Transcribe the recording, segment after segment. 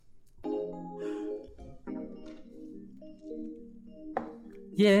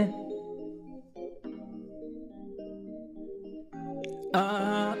Yeah.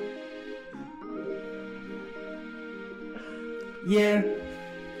 Yeah.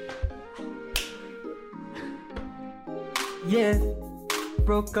 Yeah.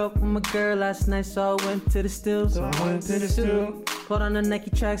 Broke up with my girl last night, so I went to the still. Put on a Nike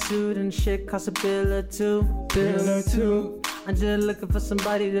tracksuit and shit cost a bill or two. I'm just looking for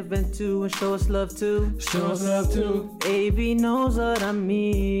somebody to vent to and show us love to. AB knows what I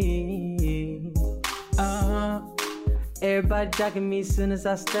mean. Everybody jacking me soon as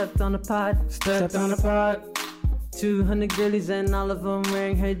I stepped on the pod. 200 girlies and all of them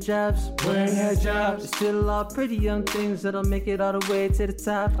wearing hijabs. Still all pretty young things that'll make it all the way to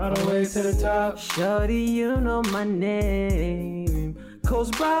the top. Shorty, you know my name.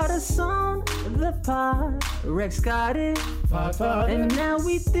 Coast brought us on the pod. Rex got it. And now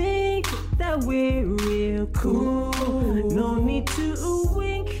we think that we're real cool. No need to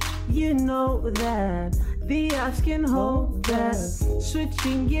wink, you know that. The ops can hold that.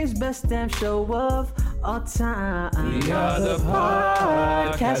 Switching gears, best damn show of all time. We are the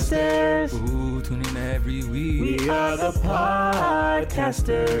podcasters. Ooh, tune in every week. We are the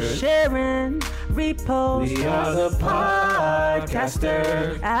podcasters. Sharing, repost. We are the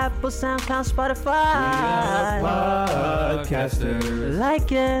podcasters. Apple, SoundCloud, Spotify. We are the podcasters.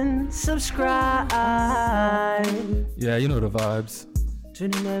 Like and subscribe. Yeah, you know the vibes.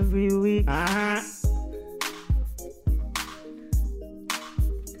 Tune in every week.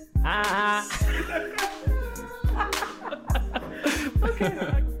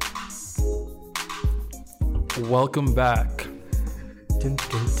 Welcome back.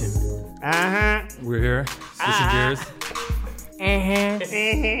 We're here. Switching gears.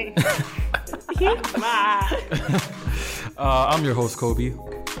 I'm your host, Kobe.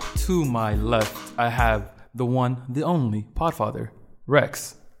 To my left, I have the one, the only Podfather,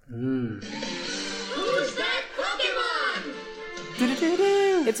 Rex. Who's that Pokemon?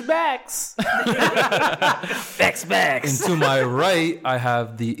 It's Bax. And to my right, I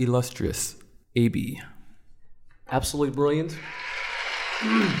have the illustrious AB. Absolutely brilliant.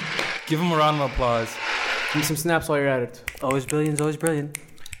 Give him a round of applause. Give me some snaps while you're at it. Always brilliant, always brilliant.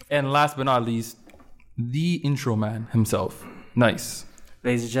 And last but not least, the intro man himself, Nice.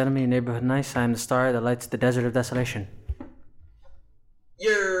 Ladies and gentlemen, your neighborhood Nice. I am the star that lights the desert of desolation.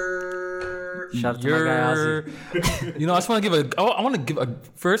 Shout out to my guy Ozzy. You know, I just want to give I want to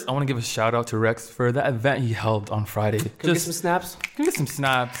give a shout out to Rex for that event he held on Friday. Can we get some snaps? Can we get some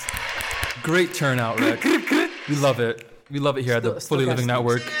snaps? Great turnout, Rex. We love it. We love it here at the Fully Living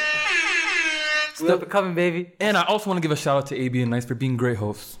Network. Still coming, baby. And I also want to give a shout out to AB and Nice for being great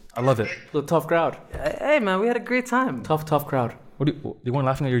hosts. I love it. The tough crowd. Hey, man, we had a great time. Tough crowd. You weren't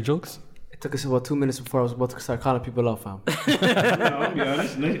laughing at your jokes? It took us about 2 minutes before I was about to start calling people out, fam. No, I'll be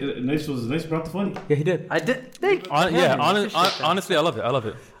honest. Nice brought the funny. Yeah, he did. I did. Thank you. Honestly, I love it. I love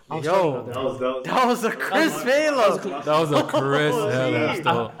it. Yo, that was a crisp halo. That was a crisp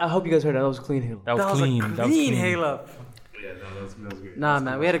halo. I hope you guys heard that. That was a clean halo. That was clean. That was clean halo. Yeah, no, that was great. Nah,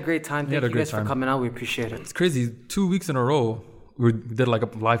 man, we had a great time. Thank you guys for coming out. We appreciate it. It's crazy. 2 weeks in a row, we did like a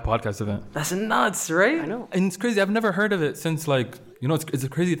live podcast event. That's nuts, right? I know. And it's crazy. I've never heard of it since it's a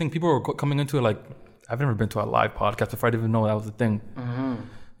crazy thing. People were coming into it like, I've never been to a live podcast before I didn't even know that was a thing. Mm-hmm.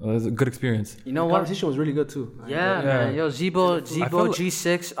 It was a good experience. You know The what? conversation was really good too. Yeah, man. Yo, Zebo,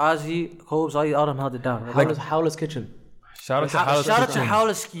 G6, Ozzy, Cobes, all them held it down. Howler's Kitchen. Shout out to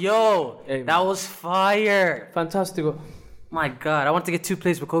Howler's. Yo, Hey, that was fire. Fantastico. My God, I wanted to get 2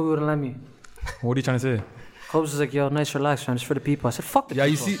 plates, but Kobe wouldn't let me. What are you trying to say? Cobes was like, yo, nice, relax, man. It's for the people. I said, fuck the Yeah,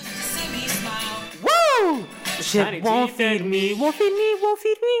 people. you see, Woo! Shiny Shit won't teeth feed me, won't feed me, won't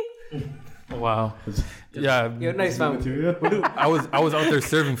feed me. wow. Yeah, You're nice, fam. I was out there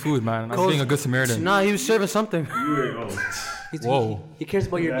serving food, man. I was being a good Samaritan. Nah, he was serving something. Whoa. He cares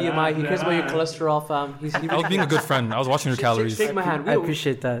about your BMI. He cares about your cholesterol, fam. I was being a good friend. I was watching your calories. Shake my hand. I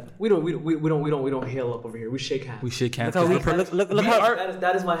appreciate that. We don't hail up over here. We shake hands. We shake hands. Look how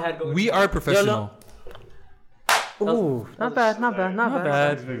That is my hand going. We are professional. Ooh, not bad. Not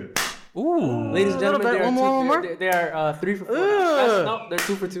bad. Ooh. Ladies and gentlemen, bit. One more. they are 3 for 4. No, they're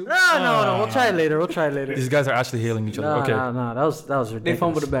 2 for 2. No. We'll try it later. These guys are actually hailing each other. Okay. No. That was ridiculous. They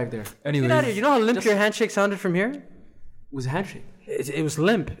fumbled it back there. Anyways, Get out of here. You know how limp your handshake sounded from here? It was a handshake. It was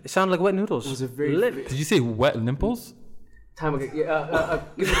limp. It sounded like wet noodles. It was a very limp. did you say wet nipples? Time ago. Yeah,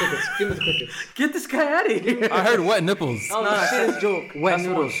 give me the crickets. Give me the crickets. Get this guy out of here. I heard wet nipples. No, shit is joke. Wet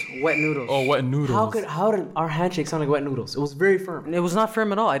noodles. Wet noodles. Oh, wet noodles. How did our handshake sound like wet noodles? It was very firm. It was not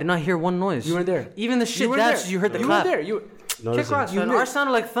firm at all. I did not hear one noise. You weren't there. Even the shit were dabs, there. you heard the You clap. were there. You. Kick rocks, man. Ours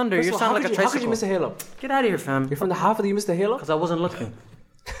sounded like thunder. First Yours of all, sounded like a how could you tricycle. miss a halo? Get out of here, fam. You're from the half of the you missed a halo? Because I wasn't looking.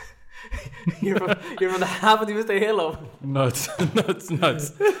 You're from the half of the Mr. Halo. Nuts.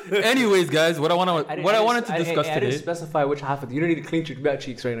 Anyways, guys, what I wanted to discuss I today. didn't specify which half of the. You don't need to clean your back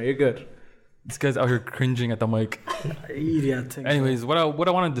cheeks right now. You're good. This guy's out here cringing at the mic. Idiot. Anyways, what I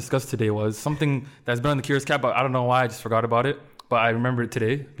want to discuss today was something that's been on the Curious Cat, but I don't know why I just forgot about it. But I remember it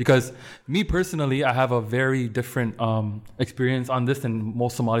today because me personally, I have a very different experience on this than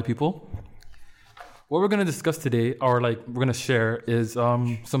most Somali people. What we're gonna discuss today, or like we're gonna share, is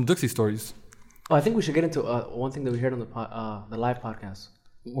some Duxie stories. Oh, I think we should get into one thing that we heard on the live podcast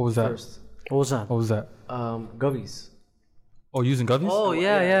What was that? first. What was that? What was that? Govies. Oh, using Govies? Oh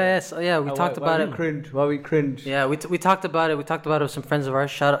yes. Yeah, we talked about it. Why we cringe? Yeah, we talked about it. We talked about it with some friends of ours.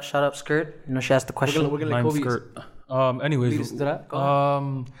 Shout out Skirt. You know, she asked the question. We're gonna let Lime Kobe skirt. lead Anyways, us into that. Go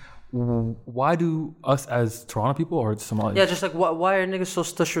ahead. why do us as Toronto people or Somalis? Yeah, just like why are niggas so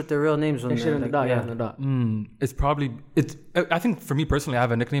stush with their real names when Shit they're in the like, dot, yeah, in the dot. It's probably I think for me personally, I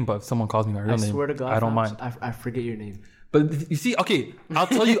have a nickname, but if someone calls me my real I name, swear to God, I don't mind. I forget your name. But you see, okay, I'll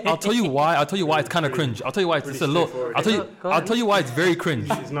tell you why. I'll tell you why it's kind of cringe. I'll tell you why it's just a little. I'll tell you why it's very cringe.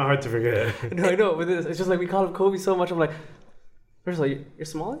 It's not hard to forget. No, I know, but it's just like we call him Kobe so much. I'm like, first of all, you're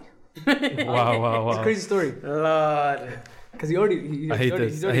Somali? Wow. It's a crazy story. Lord. Because he's already I hate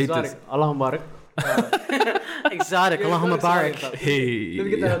exotic. this. Allah Mubarak. Exotic. Yeah, Allahumma he's very barak. exotic. Hey. Let me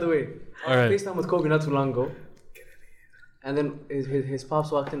get that out of the way. All right. I was FaceTime with Kobe not too long ago. And then his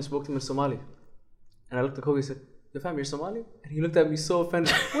pops walked in and spoke to him in Somali. And I looked at Kobe and said, "The fam, you're Somali?" And he looked at me so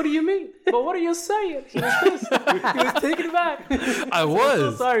offended. What do you mean? But what are you saying? He was pissed. He was taken aback. I I'm so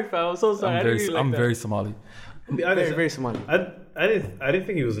was. sorry, fam. I'm so sorry. I'm very Somali. To be honest, very, very Somali. I didn't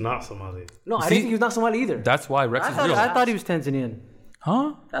think he was not Somali. No, I See? didn't think he was not Somali either. That's why Rex is real. I thought he was Tanzanian.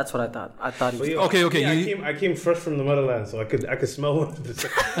 Huh? That's what I thought. I thought he was. But yeah, Okay, yeah, I came fresh from the motherland, so I could smell one.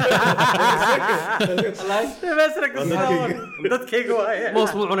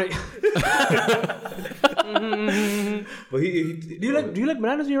 Most people want But he Do you like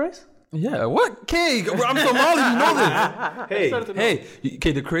bananas in your rice? Yeah. What? Cake? I'm Somali. You know this. hey, Hey.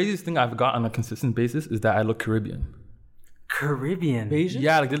 Okay. The craziest thing I've got on a consistent basis is that I look Caribbean. Caribbean. Asian?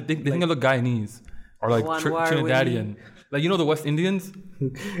 Yeah, like they think I look Guyanese or like Trinidadian. Like, you know, the West Indians?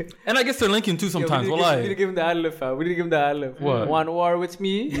 And I guess they're Lincoln too sometimes. We need to give him the ad-lib, fam. We need to give him the ad-lib. What? Want war with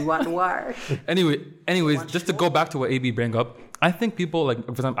me? You want war? Anyways, just to go back to what AB bring up, I think people, like,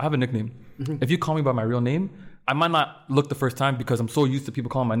 for example, I have a nickname. If you call me by my real name, I might not look the first time because I'm so used to people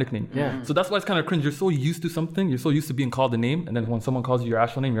calling my nickname. Yeah. So that's why it's kind of cringe. You're so used to something. You're so used to being called a name. And then when someone calls you your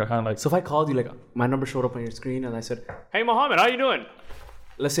actual name, you're kind of like... So if I called you, like, my number showed up on your screen and I said, "Hey, Mohammed, how you doing?"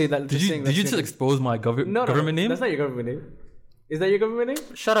 Let's say that. Did you just expose my government name? That's not your government name. Is that your government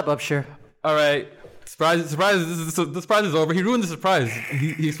name? Shut up, Upshur. All right. Surprise. The surprise is over. He ruined the surprise.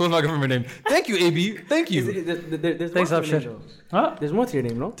 He exposed my government name. Thank you, AB. Thank you. There's Thanks, more to your Upshur. name, though. Huh? There's more to your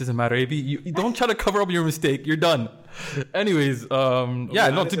name, no? Doesn't matter, AB. You don't try to cover up your mistake. You're done. Anyways, to be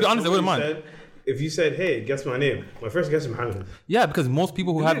honest, I wouldn't mind. If you said, "Hey, guess my name," my first guess is Mohammed. Yeah, because most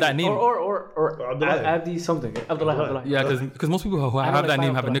people who have that name... Or Abdullah. Abdi something. Abdullah. Yeah, because most people who have like that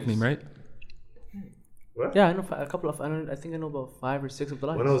name five have a Abdullahs. nickname, right? What? Yeah, I know a couple of. I think I know about 5 or 6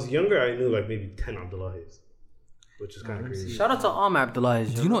 Abdullahs. When I was younger, I knew like maybe 10 Abdullahis, which is kind of crazy. Shout out to all my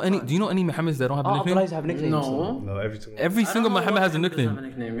Abdullahs. Do you know any Mohammeds that don't have a All nickname? Abdullahs have nicknames. No. No, everything. Every single Mohammed has a Have a nickname.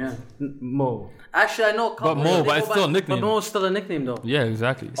 nickname, yeah. Mo. Actually, I know a couple. But Mo, They but go it's by- still a nickname. But Mo's still a nickname, though. Yeah,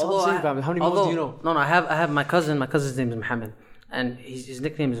 exactly. Although how many Mo's do you know? No, I have my cousin. My cousin's name is Mohammed, and his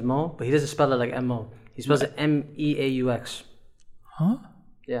nickname is Mo, but he doesn't spell it like M-O. He spells it MEAUX. Huh?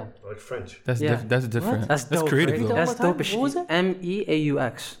 Yeah. Like French. That's Yeah. that's different. That's dope, creative right? though. That's One more dope as time. What was shit. it?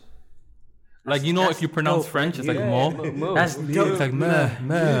 MEAUX. Like, you know, if you pronounce French, it's like Mo. Mo. That's dope. It's like me.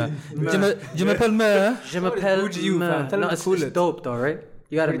 Je m'appelle me. Je m'appelle Who'd you, Me. fam? Tell No, him to it's cool it. dope though, right?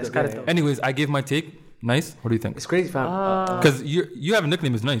 You gotta Pretty it's dope, gotta yeah, dope. Anyways, I gave my take. Nice. What do you think? It's crazy, fam. Because you have a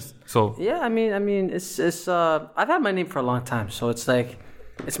nickname is nice. So Yeah, I mean, it's I've had my name for a long time, so it's like,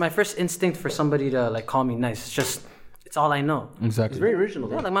 it's my first instinct for somebody to like call me nice. It's just, it's all I know. exactly. It's very original.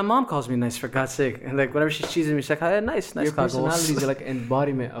 Yeah, Though. like my mom calls me nice for God's sake, and like whenever she's cheesing me, she's like, "Hey, nice Your goggles." personality is like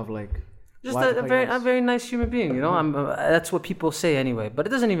embodiment of like. Just why a the fuck very, nice? a very nice human being, you know. I'm that's what people say anyway, but it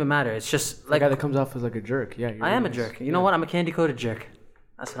doesn't even matter. It's just Like like guy that comes off as like a jerk. Yeah, I am a jerk. You know what? I'm a candy coated jerk.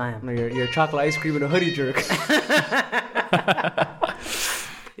 That's what I am. No, you're a chocolate ice cream and a hoodie jerk.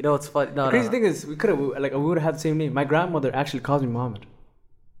 You know what's funny? No, The crazy no. thing is, we would have had the same name. My grandmother actually calls me Muhammad.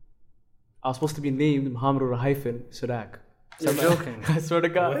 I was supposed to be named Muhammad with a hyphen Sadak. You're joking. I swear to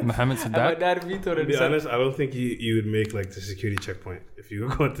God. Mohammed And my Sadat. dad vetoed To it. be and said- honest, I don't think you would make like the security checkpoint if you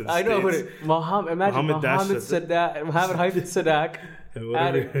go into the I know, States. but Muhammad, imagine Muhammad Sadak, Muhammad hyphen Sadak.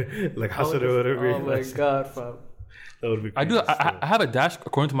 Whatever, like Hassan or whatever. Oh my God, fam. That would be I crazy. do. I have a dash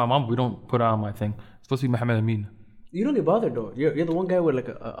according to my mom, but we don't put it on my thing. It's supposed to be Muhammad Amin. You don't get bothered though. You're the one guy with like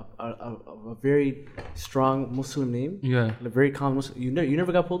a very strong Muslim name. Yeah. Like very common Muslim. You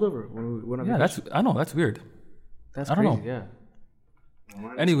never got pulled over when we went on Yeah, vacation. I know that's weird. That's I don't crazy. know. Yeah.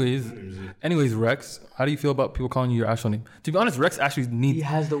 Anyways, Rex, how do you feel about people calling you your actual name? To be honest, Rex actually needs. He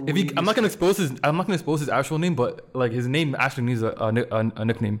has the I'm not gonna expose his actual name, but like his name actually needs a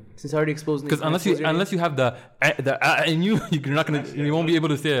nickname. Since I already exposed. Because unless you have the and you're not gonna you won't be able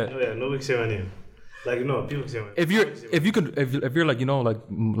to say it. Oh, yeah, nobody say my name. Like no, people say my name. If you're like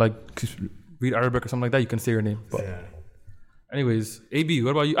like read Arabic or something like that, you can say your name. But Yeah. anyways, AB,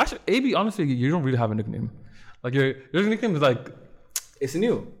 what about you? Actually, AB, honestly, you don't really have a nickname. Like your nickname is like It's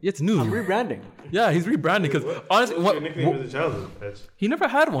new. it's new. I'm rebranding. Yeah, he's rebranding because honestly, What's your nickname as a childhood? he never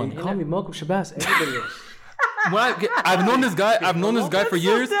had one. You call me Malcolm Shabazz. Everybody else. I've known this guy. I've known this guy for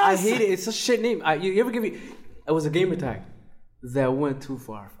years. I hate it. It's such a shit name. You ever give me? It was a gamer tag that went too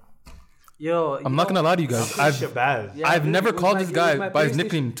far. Yo, I'm not gonna lie to you guys. Shabazz. Yeah, I've dude, never it was called my- this it was guy my by his PlayStation.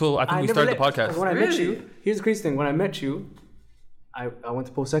 nickname until I think we never started the let- podcast. 'cause when I met Really? you, here's the crazy thing. When I met you, I went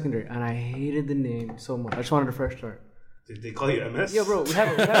to post secondary and I hated the name so much. I just wanted a fresh start. Did they call you MS? Yeah, bro, we have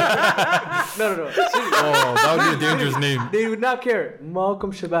it. No. Seriously, Oh, that would be a dangerous name. they would not care.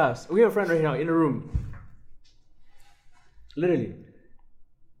 Malcolm Shabazz. We have a friend right now in the room. Literally,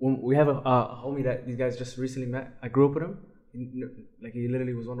 when we have a homie that these guys just recently met. I grew up with him. Like he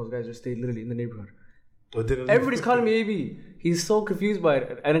literally was one of those guys that just stayed literally in the neighborhood. Everybody's calling me AB. He's so confused by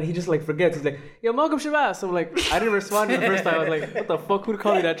it, and then he just like forgets. He's like, "Yo, Malcolm Shabazz." So like, I didn't respond the first time. I was like, "What the fuck? Who'd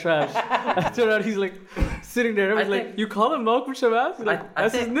call me that trash?" I turned around. He's like sitting there. Everyone's like, think- "You call him Malcolm Shabazz?" He's like,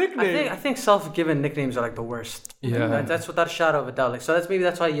 "That's his nickname." I think self-given nicknames are like the worst. Yeah. That's without a shadow of a doubt. Like, so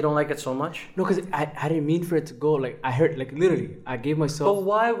that's why you don't like it so much. No, because I didn't mean for it to go like I heard like literally. I gave myself. But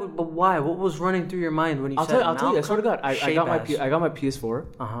why? What was running through your mind when you I'll said tell you. I swear to God, I got my Shabazz? I got my PS4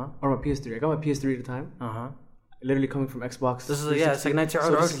 Uh-huh. or my PS3. I got my PS3 at the time. Uh-huh. Literally coming from Xbox. This is it's like 19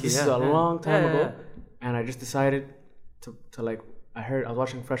 So this is a long time ago, yeah. and I just decided to like. I was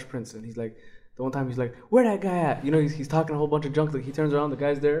watching Fresh Prince, and he's like, the one time he's like, "Where that guy at?" You know, he's talking a whole bunch of junk. Like he turns around, the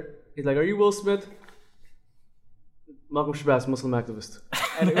guy's there. He's like, "Are you Will Smith?" Malcolm Shabazz, Muslim activist.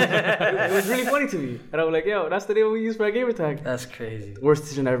 And it was really funny to me, and I was like, "Yo, that's the name we use for our gamer tag." That's crazy. Worst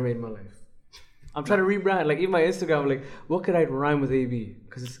decision I ever made in my life. I'm trying to rebrand. Like even my Instagram, like, what could I rhyme with AB?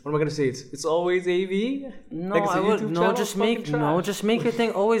 Because what am I gonna say? It's always AB. No, Like, it's a I would YouTube no. channel? Just Fucking make trash. just make your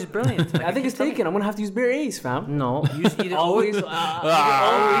thing always brilliant. Like, I think it's taken. I'm gonna have to use bare A's, fam. no. Use either Always,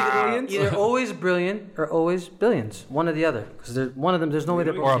 either always brilliant or always billions. One or the other. Because there's one of them. There's no way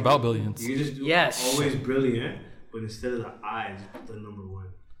to. Or about billions. You just do Yes. always brilliant, but instead of the I, just put the number 1.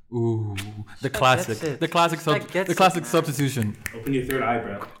 Ooh, the classic, gets it. the classic, That gets the it, classic man. substitution. Open your third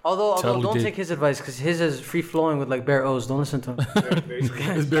eyebrow. Although Totally don't did. take his advice because his is free flowing with like bare O's. Don't listen to him.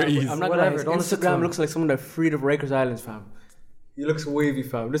 It's very easy. I'm not Whatever, gonna lie. don't His listen to Instagram him. looks like someone that freed of Rikers Islands, fam. He looks wavy,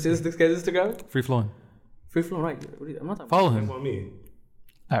 fam. This guy's Instagram. Free flowing. Free flow, right? I'm not talking Follow Talk him about me.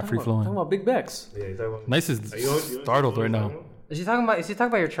 at free talking flowing. about Big Bex. Yeah, you talk about Nice is Are you startled right now. Is he talking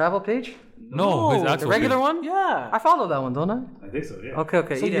about your travel page? No, his No, actual The regular page. one? Yeah. I follow that one, don't I? I think so, yeah.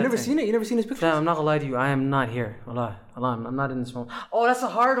 Okay. So eat you that never thing. seen it? You never seen his pictures? Fam, I'm not gonna lie to you. I am not here. Allah, I'm not in this one. Oh, that's a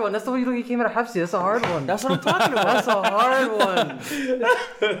hard one. That's the one you came out of Hapsi. That's a hard one. That's what I'm talking about. That's a hard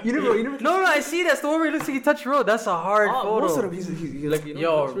one. You never. No, I see. That's the one where he looks like he touched road. That's a hard photo. Most of them, he's like, you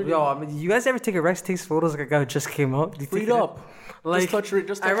know, looks really I mean, you guys ever take a Rex takes photos like a guy who just came out? Do you freed think- up. Like, Just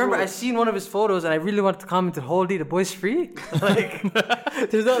touch I remember road. I seen one of his photos and I really wanted to comment, "Holy, the boy's free." Like,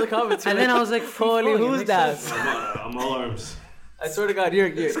 There's no other comments. and then I was like, Holy, "Holy, who's that? I'm all arms. I swear to God,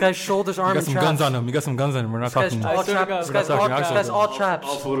 you're This guy's shoulders, You arm, got and some traps. guns on him. You got some guns on him. We're not This guy's talking. I all swear to traps. God, This we're guy's not all talking traps. actual This guy's all guns. traps.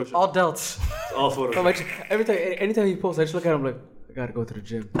 All Photoshop. All delts. All Photoshop. Anytime he posts, I just look at him like, I gotta go to the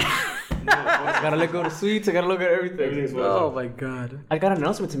gym. I gotta let go of the sweets. I gotta look at everything. Everything's Oh Photoshop. my god. I got an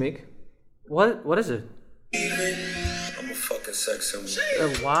announcement to make. What is it? I'm a fucking sex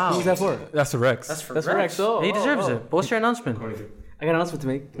symbol. Wow. Who's that for? That's the Rex. That's for That's Rex. Rex. Oh, He deserves oh. it. Post your announcement. I got an announcement to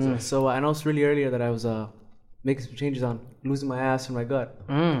make. So I announced really earlier that I was making some changes on losing my ass and my gut.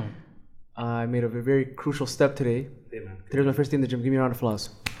 I made a very crucial step today. Hey, man. Today's my first day in the gym. Give me a round of applause.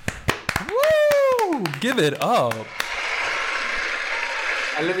 Woo! Give it up.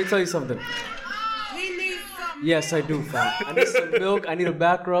 And let me tell you something. Yes, I do, fam. I need some milk. I need a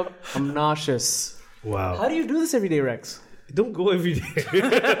back rub. I'm nauseous. Wow. How do you do this every day, Rex? Don't go every day.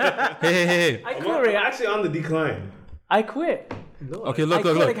 Hey. I I'm quit. Ray. actually on the decline. I quit. Okay, I look.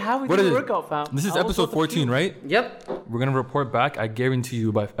 quit like halfway What through is the it? workout, fam. This is I almost episode felt the 14, right? Yep. We're gonna report back. I guarantee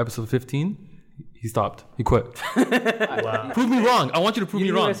you by episode 15, he stopped. He quit. Wow. Prove me wrong. I want you to prove You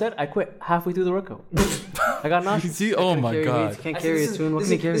me know what wrong. I said? I quit halfway through the workout. I got nauseous. See? Oh my god. Can't carry a tune. What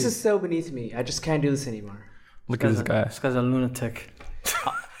can he carry? This is so beneath me. I just can't do this anymore. Look at this guy. This guy's a lunatic.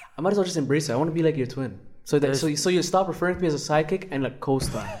 I might as well just embrace it. I want to be like your twin. So you stop referring to me as a sidekick and like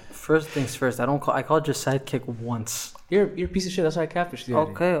co-star. First things first. I called your sidekick once. You're a piece of shit. That's why I catfished you.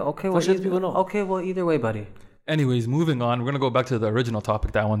 Okay. Well, Let people know. Okay. Well, either way, buddy. Anyways, moving on. We're gonna go back to the original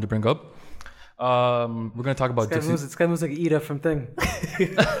topic that I wanted to bring up. We're gonna talk about This guy moves like Ida from Thing.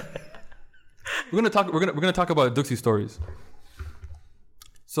 We're gonna talk about Dixie stories.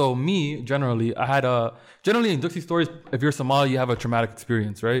 So me, generally in Dixie stories, if you're Somali, you have a traumatic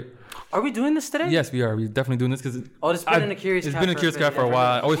experience, right? Are we doing this today? Yes, we are. We're definitely doing this because It's been in a curious cat. It's been in a curious cat for a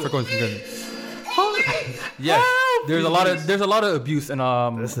while. I always forget what's good. Yes, there's a lot of abuse and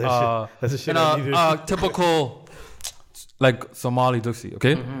That's the shit I needed. typical like Somali Dixie.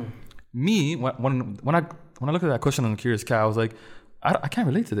 Okay, me when I look at that question on the curious cat, I was like, I can't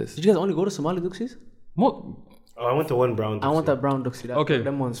relate to this. Did you guys only go to Somali Duxies? I went to one brown. I want that brown Duxie. Okay.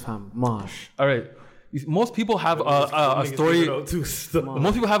 Them ones, fam. Mosh. All right. Most people have a story.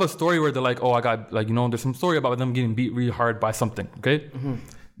 Most people have a story where they're like, oh, I got like, there's some story about them getting beat really hard by something. Okay.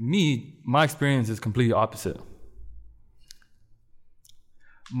 My experience is completely opposite.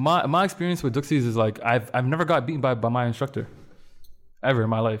 My experience with Duxies is like I've never got beaten by my instructor, ever in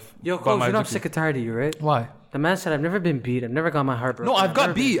my life. Yo, coach, you know I'm sick and tired of you, right? Why? The man said I've never been beat. I've never got my heart broken. No, I've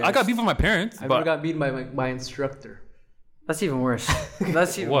got beat. I got beat from my parents. I never got beaten by my instructor. That's even worse.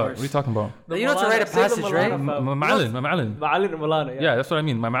 That's even What? worse. What are you talking about? You know to write a passage, right? Ma'alin. Ma'alin and Malana, yeah. Yeah, that's what I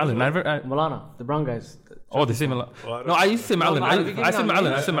mean. My Ma'alin. Malana, the brown guys. Oh, they say Ma'alin. No, I used to say Ma'alin. I said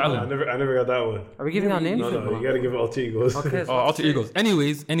Ma'alin. I said I Ma'alin. never got that one. Are we giving out names? No, you gotta give it alter egos. Okay. Oh, alter egos.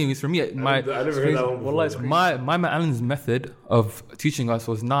 Anyways, for me, I never heard that one before. my Ma'alin's method of teaching us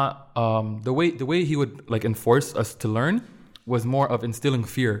was not the way he would like enforce us to learn was more of instilling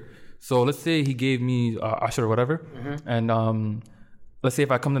fear. So let's say he gave me Ashar or whatever, and let's say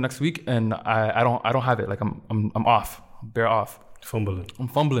if I come the next week and I don't have it, like I'm off, bare off, I'm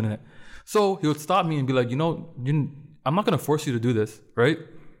fumbling in it. So he would stop me and be like, I'm not gonna force you to do this, right?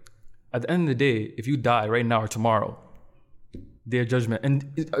 At the end of the day, if you die right now or tomorrow, day of judgment, and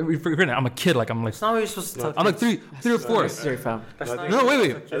I'm a kid, like I'm like. That's not what you're supposed to tell. I'm like three or four. Sorry, fam. No,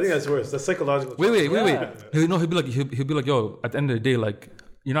 wait. I think that's worse. That's psychological. Wait. He'll be like, yo, at the end of the day, like,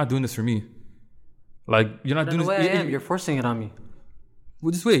 you're not doing this for me. Like, you're not doing The this. way I am, you're forcing it on me.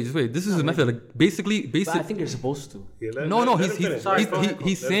 Well, just wait. This is a method. Like, basically. But I think you're supposed to. Yeah, No. let him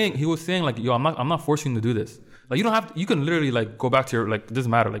finish. He was saying like, yo, I'm not forcing you to do this. Like, you don't have to. You can literally like go back to your like. It doesn't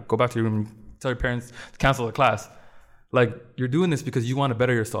matter. Like, go back to your room, tell your parents to cancel the class. Like, you're doing this because you want to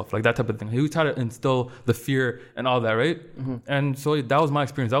better yourself, like that type of thing. He would try to instill the fear and all that, right? And so that was my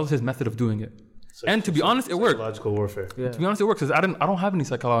experience. That was his method of doing it. And to be honest, it worked. Psychological warfare. Yeah. To be honest, it works because I don't have any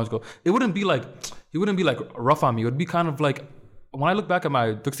psychological. He wouldn't be like rough on me. It would be kind of like, when I look back at my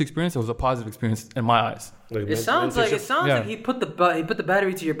Duxie experience, it was a positive experience in my eyes. Like It sounds like Yeah. he put the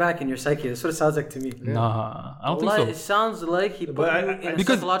battery to your back in your psyche. That's what it sounds like to me. Nah, I don't think It so. sounds like he put But you I- in a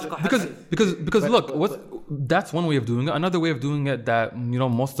Because psychological look, that's one way of doing it. Another way of doing it that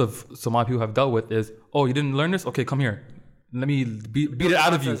most of Somali people have dealt with is, oh, you didn't learn this? Okay, come here. Let me beat it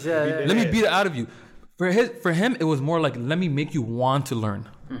out of you. Yeah. Let me beat it out of you. For him, it was more like, let me make you want to learn.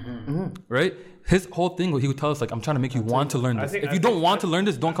 Right? His whole thing, he would tell us like, I'm trying to make you want to learn this. If you don't want to learn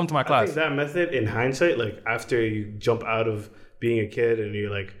this, don't come to my I class. think that method, in hindsight, like after you jump out of being a kid and you're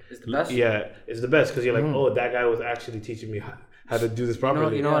like, It's the best? Yeah, it's the best because you're like, oh, that guy was actually teaching me how to do this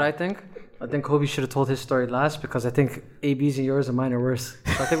properly. You know what I think? I think Kobe should have told his story last because I think AB's and yours and mine are worse.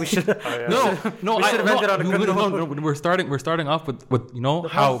 So I think we should. No, We should have ended on a good note. We're starting off with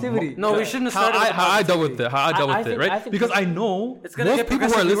how positivity. No, we shouldn't have started. how I dealt with it. How I dealt I with it, think- I right? think Because I know It's gonna most get people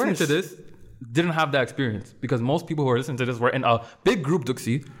who are progressively listening to worse. this didn't have that experience. Because most people who are listening to this were in a big group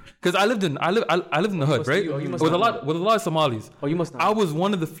Duxie. Because I lived in the hood, right? you must With a not. lot of Somalis. Oh, you must not. I was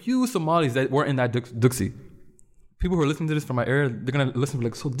one of the few Somalis that were in that Duxie. People who are listening to this from my area, they're gonna listen and be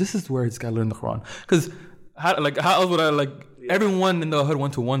like, so this is where this guy learned the Quran. Because how else would I like? Everyone in the hood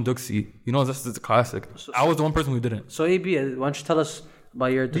went to one Duxie. That's a classic. I was the one person who didn't. So AB, why don't you tell us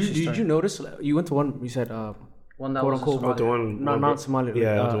about your Did you notice you went to one? You said one that quote was unquote About the one- not Somali.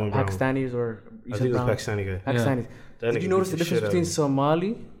 Yeah, the one brown. Pakistanis or you I said think it was brown. Pakistani guy. Pakistanis. That Did nigga you notice beat the the difference shit out between of me.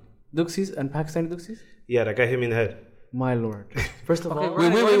 Somali Duxies and Pakistani Duxies? Yeah, that guy hit me in the head. My lord. First of all, Wait.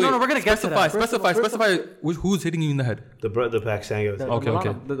 No, we're gonna get to that. Specify who's hitting you in the head. The Pakistani guy. Okay.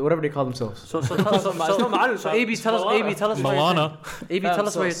 whatever they call themselves. So AB, tell us. AB, tell us. Malana. AB, tell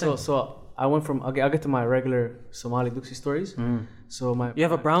us what you're saying. So I went from. I'll get to my regular Somali Duxi stories. So my. You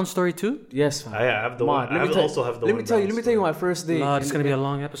have a brown story too? Yes, fam. I have the one. Let I me tell- also have the Let one. me tell you. Let me tell you my first day. No, it's in- gonna be a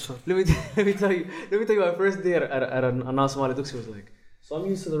long episode. Let me tell you. Let me tell you my first day at a non-Somali Duxi was like. So I'm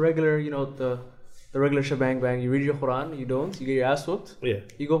used to the regular, the regular shebang bang. You read your Quran, you don't. You get your ass whooped. Yeah,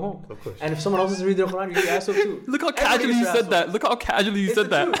 You go home. of course. And if someone else is reading their Quran, you get your ass whooped too. Look how Everybody casually gets you their said ass that. Look how casually you It's said the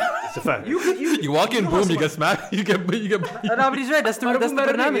that. truth. It's a fact. You walk in, boom, you get smacked. You get. No, but he's right. That's the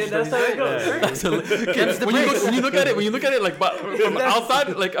Barnamij. That's how it goes. So, okay, when you look at it like but from outside,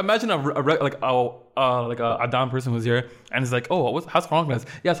 like imagine like a Adam person who's here and it's like, oh, how's Quran?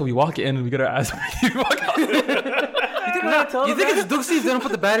 Yeah, so we walk in and we get our ass. We walk out. You think it's Duxi if they don't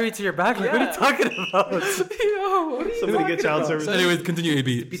put the battery to your back? Like, what are you talking about? Somebody get child service. So anyways, continue,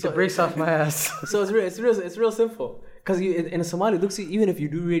 AB. Beat the brakes off my ass. So it's real simple. Because in a Somali Duxi, even if you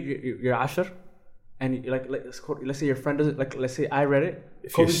do read your Ashr, and let's say your friend doesn't, like let's say I read it,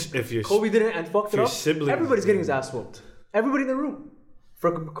 Kobe didn't and fucked it your up, siblings everybody's getting his ass whooped. Everybody in the room. For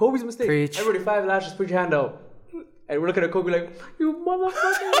Kobe's mistake. Preach. Everybody 5 lashes, put your hand out. And we're looking at Kobe like, you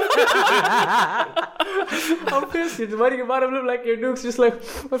motherfucker. I'm pissed. You're dividing your bottom lip like your Duke's just like,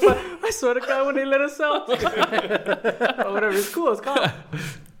 I swear to God when they let us out. Or whatever. It's cool. It's calm.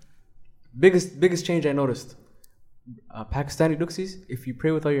 Biggest change I noticed. Pakistani Duxis, if you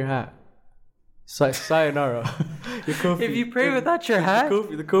pray without your hat, sayonara. Your kofi. If you pray without your hat,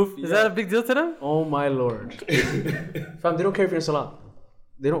 The kofi. is that a big deal to them? Oh my lord. Fam, they don't care if you're in salat.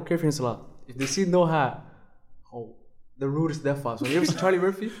 They don't care if you're in salat. If they see no hat, the rudest nefas. When you ever see Charlie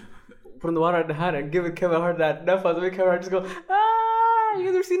Murphy, put in the water in the hat and give Kevin Hart that nefas, make Kevin Hart just go, ah, you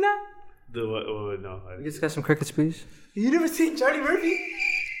guys ever seen that? No. You just got some crickets, please. You never seen Charlie Murphy?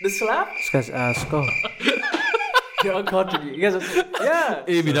 The slap? This guy's ass go. You're uncomfortable. You guys are, yeah.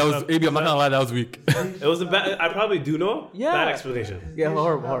 AB, I'm not gonna lie, that was weak. It was a bad. I probably do know. Yeah. Bad explanation. Yeah,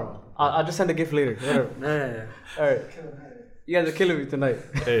 horrible. I'll just send a gift later. Whatever. Alright. You guys are killing me tonight.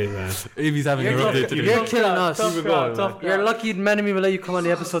 Hey man. AB's having a rough day today. You're killing us. Tough crowd. You're lucky Manami will let you come on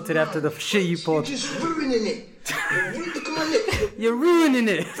the episode today after the shit you pulled. Just ruining it. Come on, look. You're ruining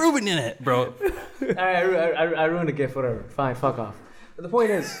it. Ruining it, bro. Alright, I ruined the gift, whatever. Fine, fuck off. But the point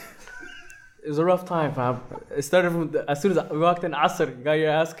is, it was a rough time, fam. It started from as soon as we walked in Asr, you got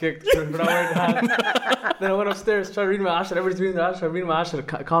your ass kicked for not wearing the hat. Then I went upstairs, tried reading my Asr. Everybody's reading their Asr. I'm reading my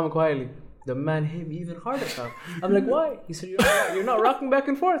Asr calm and quietly. The man hit me even harder, fam. I'm like, why? He said, you're not rocking back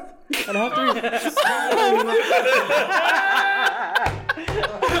and forth. And I have to read.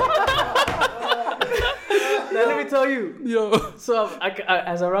 Now let me tell you. Yo. So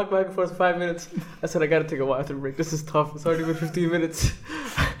as I rock back and forth for 5 minutes, I said I gotta take a bathroom break. This is tough. It's already been 15 minutes.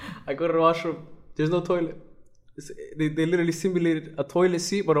 I go to the washroom. There's no toilet. They literally simulated a toilet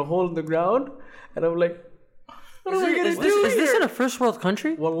seat but a hole in the ground, and I'm like, what am I gonna do Is this here? in a first world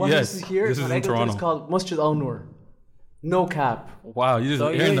country? Wallahi, Yes, this is here. this is in in Eglinton. Toronto. It's called Masjid Al Noor. No cap. Wow, you just So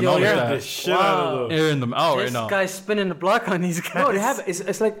airing them yo, out yeah. like The that. shit out of them. Airing them out right This now. guy's spinning the block on these guys. No, they have.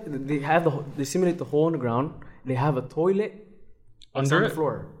 It's like they simulate the hole in the ground. They have a toilet Under on the it?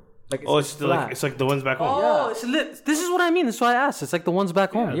 floor. Like Oh, flat. it's like the ones back home. Oh, it's lit. This is what I mean. That's why I asked. It's like the ones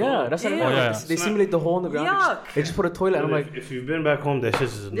back home. Yeah, that's what I mean. Oh, yeah. They simulate the hole in the ground. Yuck. They just put a toilet. And I'm like, If you've been back home, that shit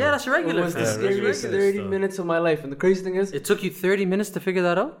is Yeah, that's it regular. was the fam. scariest regular 30 stuff. minutes of my life. And the crazy thing is, It took you 30 minutes to figure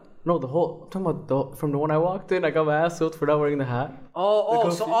that out? no, the whole. I'm talking about from the one I walked in, I got my ass soaked for not wearing the hat. Oh,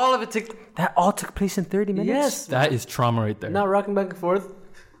 so all of it took place in 30 minutes? Yes. That is trauma right there. Not rocking back and forth.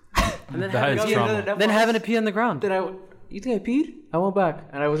 And then That having, is to pee, trauma. then having to pee on the ground. Then you think I peed? I went back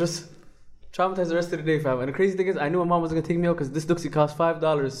and I was just traumatized the rest of the day, fam. And the crazy thing is, I knew my mom was gonna take me out because this Duxie cost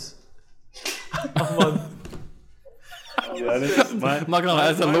 $5 a month. I'm not gonna lie,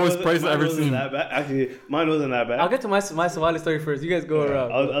 that's the lowest price I've ever seen. Actually, mine wasn't that bad. I'll get to my Somali story first. You guys go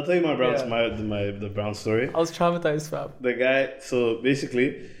around. I'll tell you my brown, Yeah. the brown story. I was traumatized, fam. The guy. So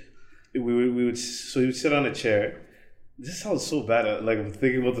basically, we would sit on a chair. This sounds so bad. Like I'm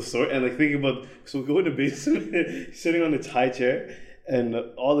thinking about the story and like thinking about. So we go in the basement, sitting on this high chair, and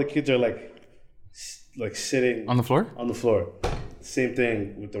all the kids are like sitting On the floor? On the floor. Same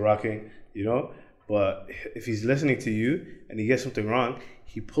thing with the rocking, you know. But if he's listening to you and he gets something wrong,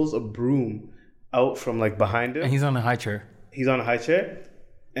 he pulls a broom out from like behind him. And he's on a high chair. He's on a high chair,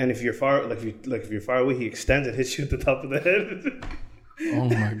 and if you're far, if you're far away, he extends and hits you at the top of the head. Oh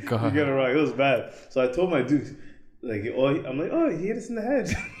my You god. get it wrong. It was bad. So I told my dude, like, I'm like, oh, he hit us in the head,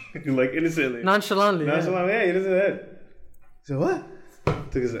 like innocently. Nonchalantly. Now Yeah. so I'm like, yeah, he hit us in the head. So what?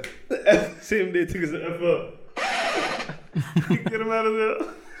 Took his same day. Took his F up. Get him out of there.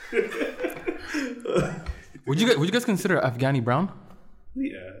 Would you guys consider Afghani brown?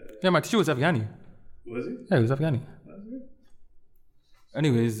 Yeah. Yeah, my teacher was Afghani. Was he? Yeah, he was Afghani.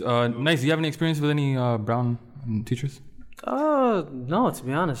 Anyways, nice. Do you have any experience with any brown teachers? No, to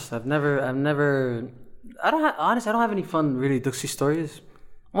be honest, I've never. Honestly, I don't have any fun really Duxie stories.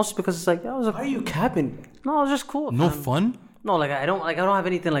 Mostly because it's like, Why are you capping? No, it was just cool. No fam. fun. No, I don't have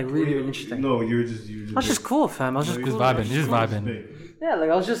anything like really interesting. No, you're just. I was just cool, fam. I was just Just cool. vibing. You're just vibing. Yeah, like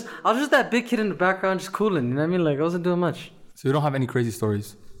I was just that big kid in the background, just cooling. You know what I mean? Like I wasn't doing much. So you don't have any crazy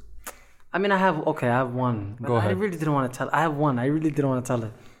stories. I mean, I have one. But Go ahead. I really didn't want to tell. I have one. I really didn't want to tell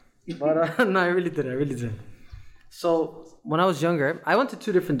it. But no, I really did. So when I was younger, I went to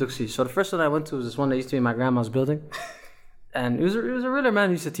 2 different Duxies. So the first one I went to was this one that used to be in my grandma's building, and it was a realer man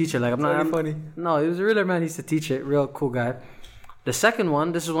who used to teach it. Like I'm funny. No, it was a realer man who used to teach it. Real cool guy. The second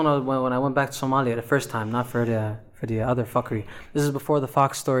one, this is when I went back to Somalia the first time, not for the other fuckery. This is before the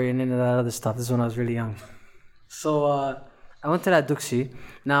Fox story and any of that other stuff. This is when I was really young. So I went to that Duxi.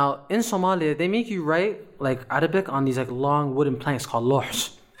 Now in Somalia, they make you write like Arabic on these like long wooden planks called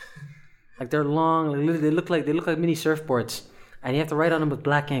lohs. Like they're long, like, they look like mini surfboards, and you have to write on them with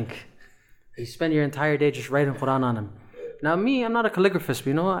black ink. You spend your entire day just writing Quran on them. Now me, I'm not a calligraphist,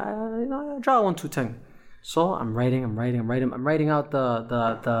 but I draw 1, 2, 10. So I'm writing out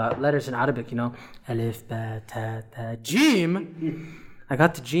the letters in Arabic, Alif, Ba, Ta, Ta, Jim. I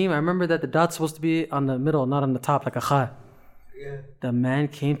got to Jim. I remember that the dot's supposed to be on the middle, not on the top, like a kha. Yeah. The man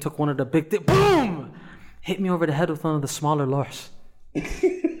came, took one of the big boom! Hit me over the head with one of the smaller lohs.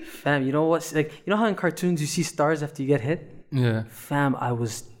 Fam, you know what's like? You know how in cartoons you see stars after you get hit? Yeah. Fam, I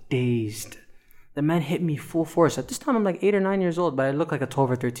was dazed. The man hit me full force. At this time, I'm like 8 or 9 years old, but I look like a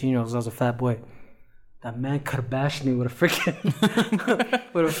 12 or 13-year-old because I was a fat boy. That man karbashed me with a freaking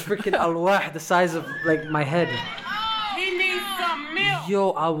alwah the size of like my head. He needs some milk.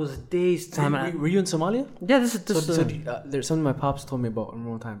 Yo, I was dazed. Were you in Somalia? Yeah, this is There's something my pops told me about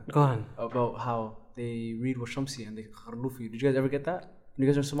one time. Go on. About how they read Washamsi and they kharlufi. Did you guys ever get that? When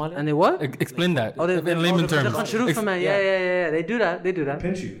you guys are in Somalia? And they what? Explain that. Oh, in layman terms. Yeah. They do that.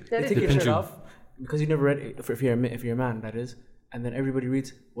 Pinch you. Yeah, They take your shirt off because you never read it, if you're a man, that is. And then everybody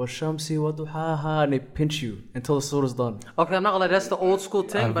reads Washamsi wa duhaha and they pinch you until the surah's done. Okay, I'm not gonna lie, that's the old school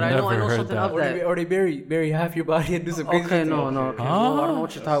thing, I've but I know never heard something that. of that. Or they bury half your body and do some crazy Okay, things. no. Okay. Well, I don't know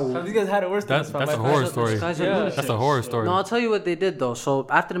what you're talking about. These guys had it worse than That's us. a horror story. These guys are lunatics. That's a horror story. No, I'll tell you what they did though. So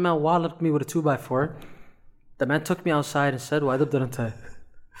after the man walloped me with a 2x4, the man took me outside and said, "Why the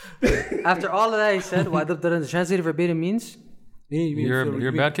After all of that, he said, "Why the translated verbatim means You're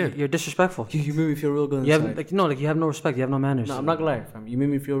a bad kid. you're disrespectful. You made me feel real good You inside. have you have no respect. You have no manners. No, I'm not gonna lie, fam. You made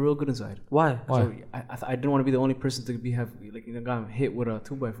me feel real good inside. Why? Why? So I didn't want to be the only person to got hit with a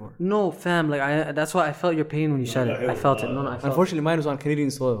 2x4. No, fam. That's why I felt your pain when you said it. I felt it. No, I felt it. Unfortunately, mine was on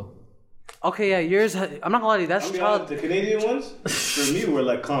Canadian soil. Okay, yeah, yours. I'm not gonna lie to you. That's child. The Canadian ones, for me, were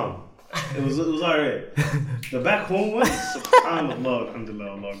like calm. It was alright. The back home ones, subhanallah, alhamdulillah,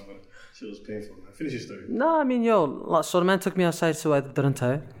 Allah Akbar. Shit was painful. Finish your story. No, I mean, so the man took me outside, so I didn't.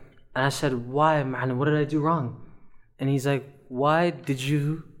 And I said, "Why, man? What did I do wrong?" And he's like, "Why did you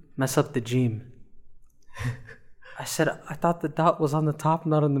mess up the Jim?" I said, "I thought the dot was on the top,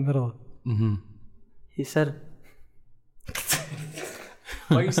 not in the middle." Mm-hmm. He said,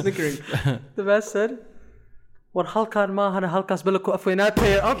 Why are you snickering? the man said, والحلقة ما هنا حلقة سبلكو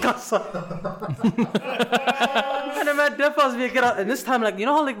أفويناتي أنقص. And the man defies me get out. And this time, you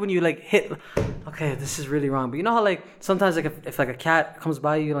know how when you hit, okay, this is really wrong. But you know how sometimes if a cat comes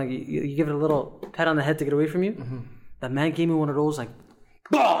by you, you give it a little pat on the head to get away from you. Mm-hmm. That man gave me one of those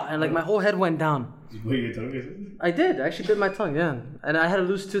bah! And my whole head went down. Did you bite your tongue? I did. I actually bit my tongue. Yeah, and I had a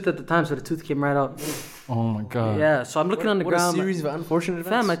loose tooth at the time, so the tooth came right out. Oh my god. Yeah, so I'm looking on the ground. What a series of unfortunate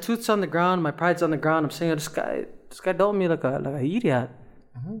events. Fam, my tooth's on the ground, my pride's on the ground. I'm saying, this guy dealt me like a idiot.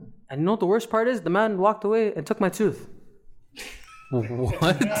 Uh-huh. And you know what the worst part is? The man walked away and took my tooth. What?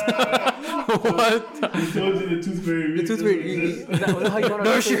 What? He told you the tooth fairy. The tooth fairy. Is that how you found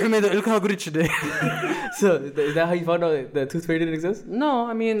out? Look how good it today. So, is that how you found out the tooth fairy didn't exist? No,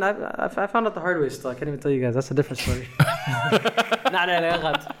 I mean, I found out the hard way still. I can't even tell you guys. That's a different story.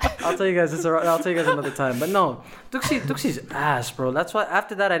 I'll tell you guys. I'll tell you guys another time. But no, Duxi's ass, bro. That's why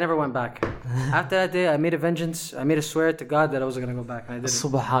after that I never went back. After that day, I made a vengeance. I made a swear to God that I wasn't gonna go back, and I didn't.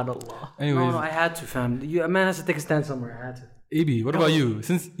 Subhanallah. Anyways, No, I had to, fam. A man has to take a stand somewhere. I had to. AB, what about you?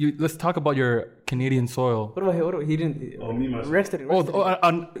 Let's talk about your Canadian soil. What about he didn't? Oh, me myself. Rex didn't.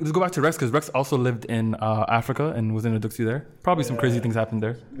 Let's go back to Rex because Rex also lived in Africa and was in a Duxi there. Probably some crazy things happened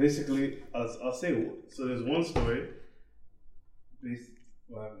there. Basically, I'll say, so there's one story.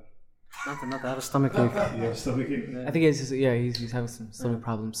 Nothing. I have a stomach ache. You have stomach ache? I think he's having some stomach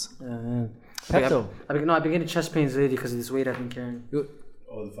problems. Yeah. Pepto. I've been getting chest pains lately because of this weight I've been carrying.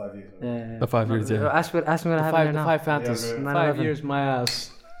 Oh, the 5 years. Yeah. The 5 years, yeah. Ask me what happened there now. 5 Fantas. Yeah, man. 5 9/11. years, my ass.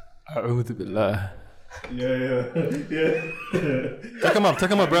 A'udhu billah. Yeah. Check him up,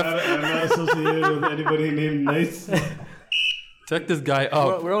 bruv. I'm not associated with anybody named Nice. Check this guy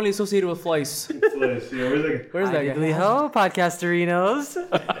out. We're only associated with Flice. Flesh. Yeah, where's that guy? Where's that guy? Ho, podcasterinos.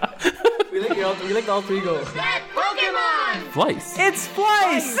 We like the alter ego. Flice. It's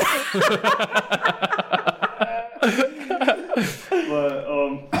Flice.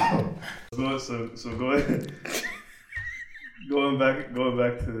 But so going back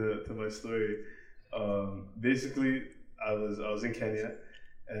to my story. Basically, I was in Kenya,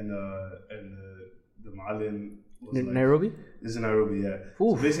 and the Ma'alim was like, Nairobi? This is Nairobi, yeah.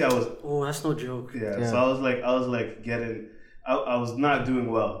 So basically, I was Oh, that's no joke. yeah. So I was like getting. I was not doing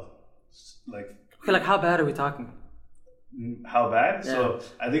well. Like Okay, like how bad are we talking? how bad? Yeah. So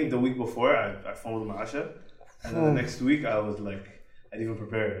I think the week before I phoned Maasha, and then the next week I was like I didn't even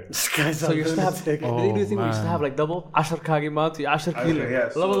prepare. This guy's So you used to have, Oh, they do you think we used to man. have like double 10 كلمات 10 كيلو. yeah,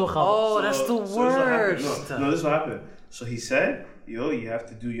 so- لبض وخبز. Oh, that's the this is what happened. worst. No, this is what happened. So he said, you have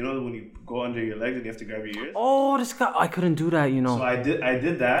to do, when you go under your legs and you have to grab your ears. Oh, this guy, I couldn't do that, you know. So I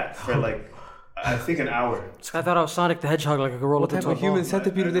did that for like, I think an hour. This guy thought I was Sonic the Hedgehog, like I could roll What up type into a of human ball.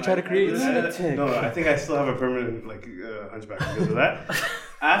 centipede do they try to create? No, I think I still have a permanent like hunchback because of that.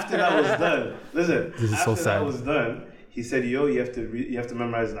 After that was done, listen. This is so after sad. that was done, he said, you have to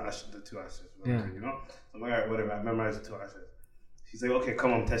memorize the 2 ashes. Yeah. You know? So I'm like, all right, whatever. I memorized the 2 ashes. He's like, okay,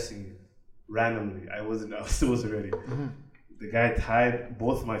 come, I'm testing you. Randomly, I still wasn't ready. Mm-hmm. The guy tied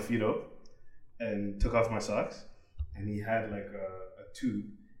both my feet up and took off my socks, and he had like a tube,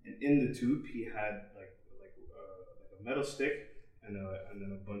 and in the tube he had like a metal stick and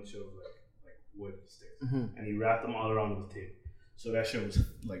then a bunch of like wood sticks, and he wrapped them all around with tape. So that shit was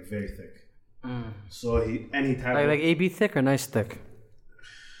like very thick. So he tied Like, them like AB thick or nice thick?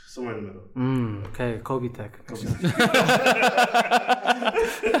 somewhere in the middle. Okay, Kobe thick.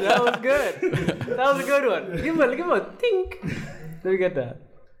 That was good. That was a good one. Give him a think. Let me get that.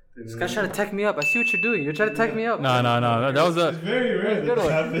 This guy's trying to tech me up. I see what you're doing. You're trying to tech me up. No. That was a. Very rare that this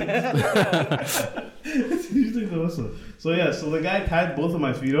happens. It's usually the whistle. So yeah, so the guy tied both of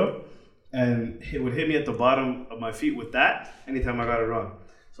my feet up and would hit me at the bottom of my feet with that anytime I got it wrong.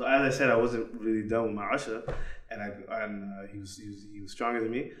 So as I said, I wasn't really done with my Asha, and he was stronger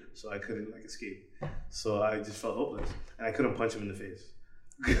than me, so I couldn't like escape. So I just felt hopeless, and I couldn't punch him in the face.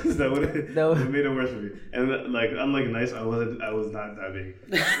 Because that would have made it worse for me. And like, unlike Nice, I was not that big.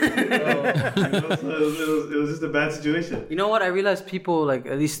 So it was just a bad situation. You know what? I realized people, like,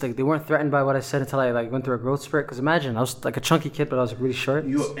 at least like they weren't threatened by what I said until I like went through a growth spurt. Because imagine, I was like a chunky kid, but I was like, really short.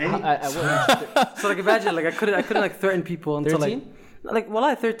 So like imagine, like I couldn't like threaten people until 13? like well,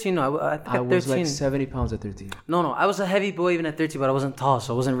 at 13, no, I think I at was 13. like 70 pounds at 13. No, I was a heavy boy even at 13, but I wasn't tall,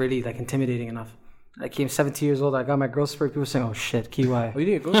 so I wasn't really like intimidating enough. I came 17 years old. I got my growth spurt. People saying, "Oh shit, KY." Oh, you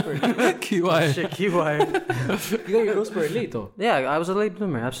did a growth spurt. QI. Shit, KY. You got your growth spurt late though. Yeah, I was a late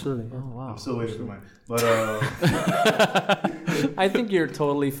bloomer. Absolutely. Oh wow. I'm still waiting for mine. But I think you're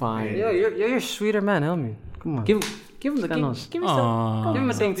totally fine. Yo, you're a sweeter man. Help me. Come on. Give him the God knows. give me some. Aww. Give him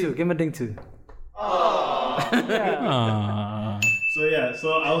a ding too. Give him a ding too. Aww. so yeah, so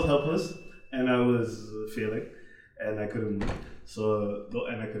I was helpless and I was failing, and I couldn't move.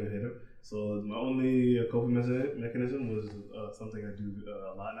 And I couldn't hit him. So my only coping mechanism was something I do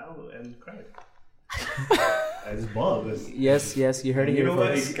a lot now, and cry. I just bawled. Yes, you're hurting You your know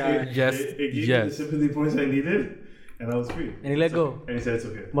what? voice. It gave me the sympathy points I needed, and I was free. And he let go. And he said it's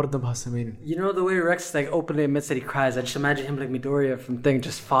okay. مرضى بحسمين. You know the way Rex like openly admits that he cries. I just imagine him like Midoriya from Thing,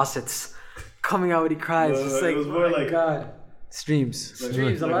 just faucets coming out when he cries. No, Just it like, was more oh my like- God. Streams.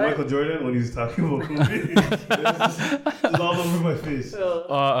 Streams, like alright? Michael Jordan when he was talking about Kobe. It's all over my face.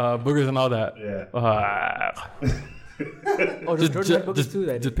 Boogers and all that. Yeah. Oh, Just, Jordan had boogers too,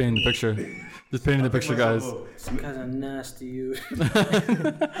 that just painting the picture. Just painting the picture, guys. Some guys are nasty, you.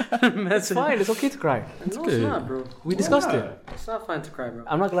 It's fine. It's okay to cry. No, it's not, bro. We discussed it. It's not fine to cry, bro.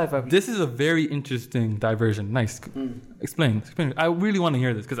 I'm not gonna lie. If I This is a very interesting diversion. Nice. Explain. I really want to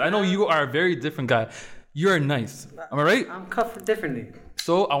hear this because I know you are a very different guy. You're nice. Am I right? I'm cut for differently.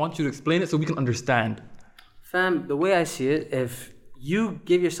 So I want you to explain it so we can understand. Fam, the way I see it, if you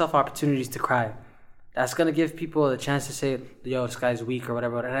give yourself opportunities to cry, that's gonna give people a chance to say, "Yo, this guy's weak" or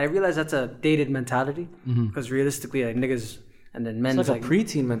whatever. And I realize that's a dated mentality because realistically, like niggas and then men's it's like a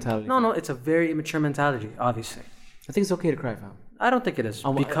preteen mentality. no, it's a very immature mentality. Obviously, I think it's okay to cry, fam. I don't think it is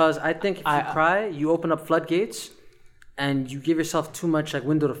because I think if you cry, you open up floodgates, and you give yourself too much like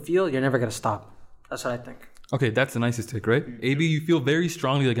window to feel. You're never gonna stop. That's what I think. Okay, that's the nicest take, right? AB, you feel very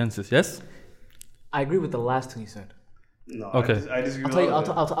strongly against this, yes? I agree with the last thing you said. No. Okay. I disagree. I'll tell you. with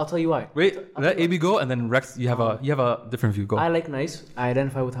all of it. I'll tell you why. Wait, let AB go, and then Rex, you have a different view. Go. I like Nice. I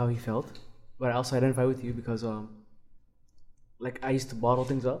identify with how he felt, but I also identify with you because like I used to bottle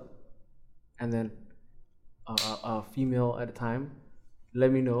things up, and then a female at a time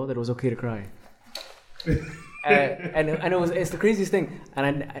let me know that it was okay to cry. and it's the craziest thing.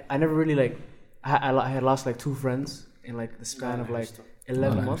 And I never really like I had lost like 2 friends in like the span of like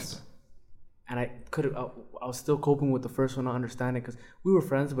 11 months, and I was still coping with the first one, not understanding because we were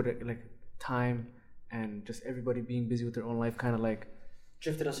friends, but like time and just everybody being busy with their own life kind of like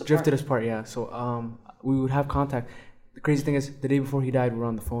Drifted us apart. Yeah. So we would have contact. The crazy thing is, the day before he died, we were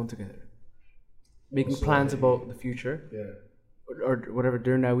on the phone together, making plans about the future. Yeah. Or whatever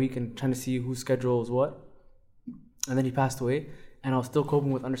during that week, and trying to see whose schedule was what. And then he passed away, and I was still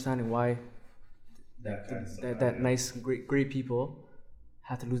coping with understanding why that nice, great people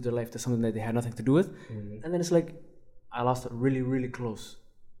had to lose their life to something that they had nothing to do with. And then it's like I lost a really, really close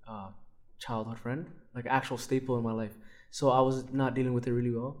childhood friend, like actual staple in my life. So I was not dealing with it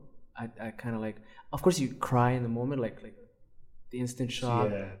really well. I kind of like, of course you cry in the moment, like the instant shock,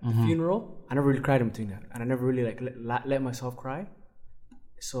 the funeral. I never really cried in between that, and I never really like let myself cry.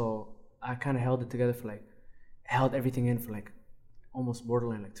 So I kind of held it together for like, held everything in for like almost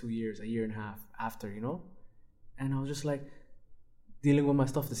borderline like 2 years, a year and a half after, you know. And I was just like dealing with my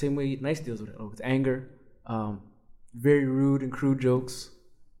stuff the same way Nice deals with it, with anger, very rude and crude jokes,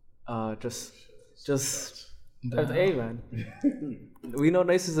 just. Hey man, we know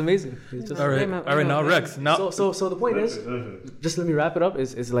Nice is amazing. It's just, all right, now Rex. Now, so the point is, just let me wrap it up.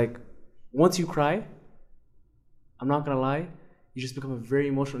 Is like, once you cry, I'm not gonna lie, you just become a very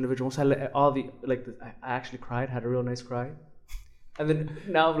emotional individual. Once I let I actually cried, had a real nice cry, and then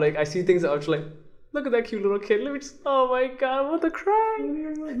now like I see things that I'm just like, look at that cute little kid. Let me just, oh my god, I'm about to cry.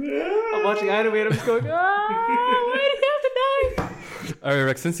 I'm watching anime and I'm just going, why did he have to die? all right,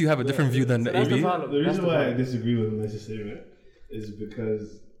 Rex. Since you have a different view than That's AB, the reason why I disagree with Nice's statement is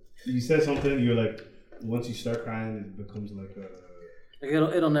because you said something. You're like, once you start crying, it becomes like a.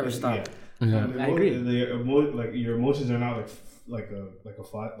 It'll never stop. Yeah. I agree. Like your emotions are not like a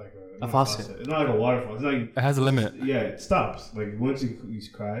faucet. It's not like a waterfall. It's not. it has a limit. Yeah, it stops. Like once you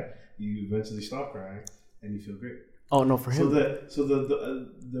cry, you eventually stop crying and you feel great. Oh no, for him. So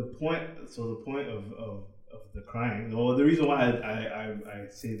the point of the crying. Well, the reason why I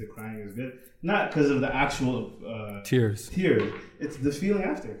say the crying is good, not because of the actual Tears. It's the feeling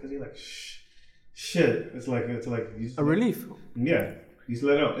after, because you're like shit. It's like you just a relief. Yeah, you just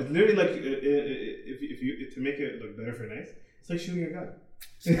let it out. It's literally like if you to make it look better for Nice, it's like shooting a gun.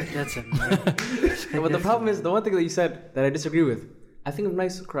 That's it. But the problem is, the one thing that you said that I disagree with, I think if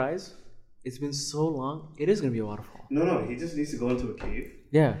Nice cries, it's been so long, it is gonna be a waterfall. No, he just needs to go into a cave.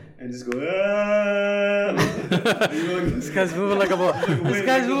 Yeah. And just go. This guy's moving like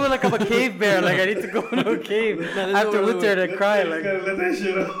I'm a cave bear. Like I need to go into a cave after winter to cry. Like let that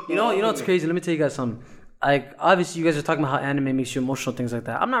shit out. you know what's crazy? Let me tell you guys something. Like obviously you guys are talking about how anime makes you emotional, things like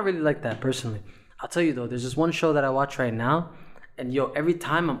that. I'm not really like that personally. I'll tell you though, there's this one show that I watch right now, and every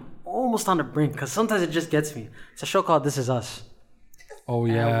time I'm almost on the brink because sometimes it just gets me. It's a show called This Is Us. Oh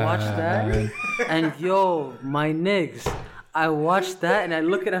yeah. And I watched that, and my niggas. I watched that and I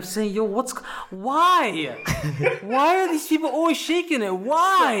look at it, I'm saying, why? Why are these people always shaking it?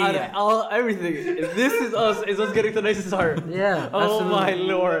 Why? Everything. This is us. Is us getting to Nice's heart. Yeah. Oh my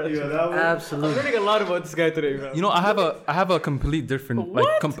lord. Absolutely. I'm learning a lot about this guy today, man. You know, I have a complete different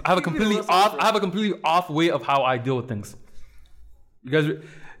I have a completely off way of how I deal with things. You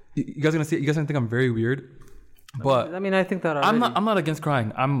guys gonna think I'm very weird, but I mean, I think that already. I'm not against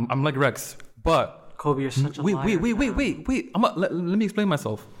crying. I'm like Rex, but Kobe, you're such a liar. Wait. Let me explain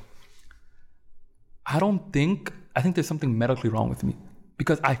myself. I think there's something medically wrong with me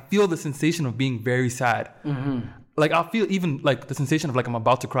because I feel the sensation of being very sad. Mm-hmm. Like I feel even like the sensation of like I'm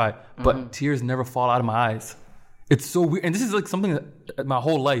about to cry, but tears never fall out of my eyes. It's so weird, and this is like something that my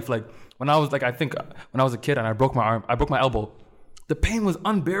whole life. Like when I was like, I think when I was a kid and I broke my elbow, the pain was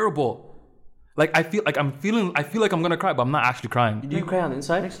unbearable. Like I feel like I'm gonna cry, but I'm not actually crying. Do you cry on the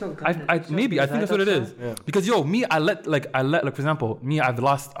inside? I think that's what it is. Yeah. Because me, I let for example, me, I've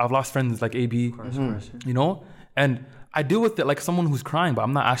lost friends like AB, of course, you know, and I deal with it like someone who's crying, but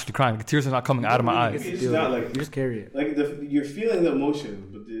I'm not actually crying. The tears are not coming out of my eyes. It's not like you just carry it. Like you're feeling the emotion,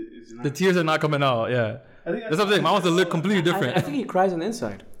 but it's not. The tears are not coming out. Yeah, I think that's what I'm saying. Mine was a little completely different. I think he cries on the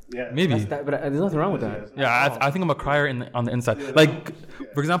inside. Yeah, maybe. But there's nothing wrong with that. Yeah, I think I'm a crier on the inside. Like,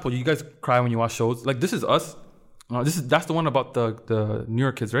 for example, you guys cry when you watch shows. Like, This Is Us. That's the one about the New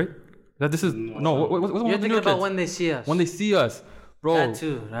York kids, right? What's You're the thinking New York about kids? When They See Us. When They See Us. Bro, That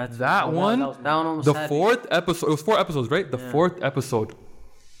too. That one, almost the had me. fourth episode, it was 4 episodes, right? The fourth episode,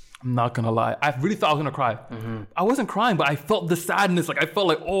 I'm not gonna lie, I really thought I was gonna cry. I wasn't crying, but I felt the sadness. Like I felt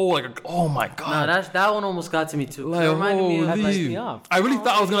like, oh my god. No, that one almost got to me too. Like, It reminded me of holy. like, me off. I really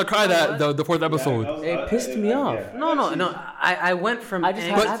thought I was gonna cry the fourth episode. It pissed me off. no. I went from I just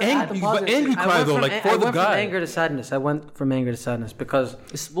anger. had- But angry I cry went though, from like a- for I the went from guy. anger to sadness. I went from anger to sadness because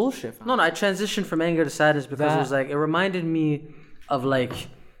It's bullshit. no, I transitioned from anger to sadness because That- it was like it reminded me of like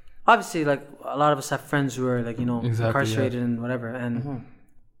obviously like a lot of us have friends who are like Exactly, incarcerated and whatever, and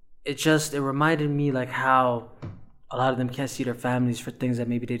it reminded me like how a lot of them can't see their families for things that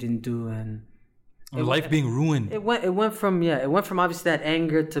maybe they didn't do, and Life being ruined. it went from obviously that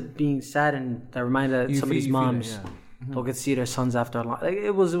anger to being sad, and that reminded You some of feel- these you feel it, moms yeah. don't get to see their sons after a long. Like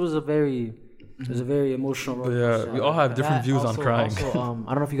it was a very emotional. But roller yeah, coaster. we all have different views on crying. Also, I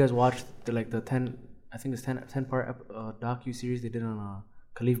don't know if you guys watched the 10. I think it's 10 part docu series they did on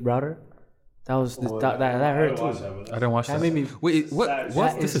Khalif Browder. That was that hurt too. I didn't watch that. made me- Wait, what? That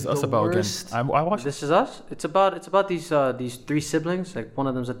What? is This is the us about worst. again. I watched. This is us. It's about these 3 siblings. Like one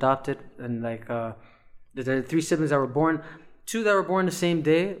of them's adopted, and like there are 3 siblings that were born. 2 that were born the same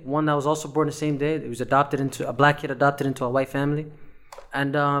day. One that was also born the same day. It was a black kid adopted into a white family,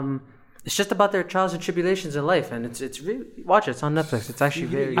 and it's just about their trials and tribulations in life. And it's really watch it. It's on Netflix. It's actually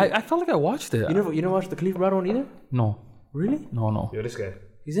very. I felt like I watched it. You never watched the Khalif Browder one either? No, Really? no. Yo, this guy.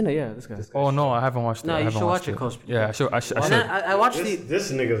 He's in it, yeah. This guy. Oh no, I haven't watched it. No, I you haven't should watched watch it, Cosby. Yeah, I should. I and should. then I watched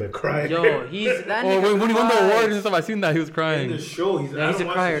This nigga's a cry. Yo, he's that. Oh, nigga when he won the cries. award and stuff, I seen that he was In crying. the show, he's He's a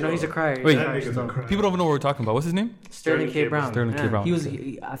crier. No, he's a crier. Wait. He's a That crier nigga's still. a cry. People don't even know what we're talking about. What's his name? Sterling K. Brown. Sterling K. Yeah. Brown.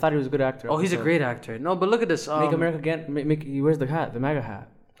 I thought he was a good actor. Oh, he's a also. great actor. No, but look at this. Make America again. He wears the hat, the MAGA hat.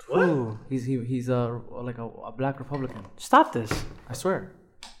 What? Ooh, he's like a black Republican. Stop this. I swear.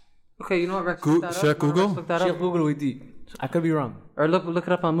 Okay, you know what, Rex? Go- Look that should I up. You know what, Google? Rex, look that Sheikh up. Google with the. I could be wrong. Or look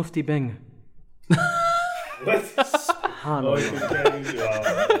it up on Mufti Bing. What? Oh, you can't use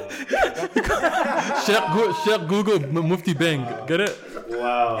Sheikh Google Mufti Bang. Get it?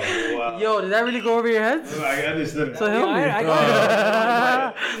 Wow. Yo, did that really go over your head? I understood. So help me. I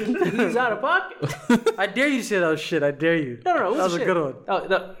got it. He's out of pocket. I dare you to say that shit. I dare you. No, it that was a shit. good one.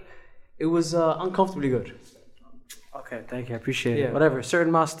 No, it was uncomfortably good. Okay, thank you. I appreciate Yeah. it. Whatever.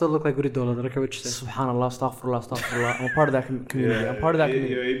 Certain mosques still look like Guridola. I don't care what you say. Subhanallah, astaghfirullah. I'm a part of that community. I'm part of that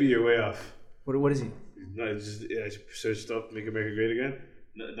community. Yo, AB, you're way off. What is he? No, it's just I searched up "Make America Great Again."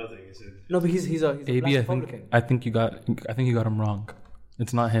 No, nothing. It's No, but he's a AB, black I Republican. think you got him wrong.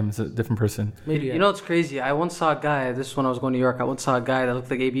 It's not him. It's a different person. Maybe You know what's crazy? I once saw a guy, this is when I was going to New York, I once saw a guy that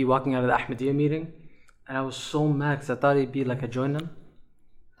looked like AB walking out of the Ahmadiyya meeting. And I was so mad because I thought he'd be like a join them.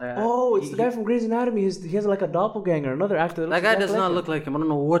 Oh, it's the guy from Grey's Anatomy. He has like a doppelganger, another actor. That guy does not look like him. I don't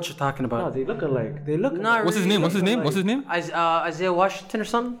know what you're talking No, about. they look alike. They look. Not What's his really. name? What's his name? Isaiah Washington or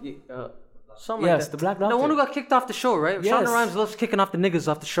something? Something Yes, like that. the black The doctor. one who got kicked off the show, right? Yes. Shonda Rhimes loves kicking off the niggas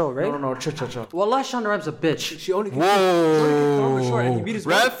off the show, right? No. Cha. Wallah, Shonda Rhimes a bitch. She only. Whoa. He beat his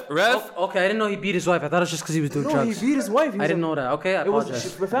wife. Ref. Okay, I didn't know he beat his wife. I thought it was just because he was doing No, drugs. he beat his wife. I didn't know that. Okay, I It was.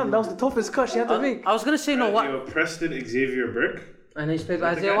 apologize. Fam, that was the toughest cut she had to make. I was gonna say no. What? Yo, Preston Xavier Burke. And he's played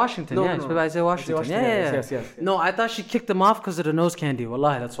by the Isaiah guy? Washington. No, Yeah, no, he's no. played by Isaiah Washington. Washington, Yeah. yes. No, I thought she kicked him off because of the nose candy.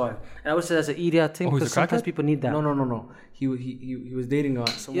 Wallahi, that's why. And I would say that's an idiot thing Oh, he's a because sometimes crackhead? people need that. No. He was dating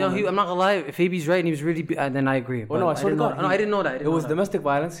someone. I'm not gonna lie. If AB's right and he was really, then I agree. Oh no, I swear to God. No, I didn't know that. It was domestic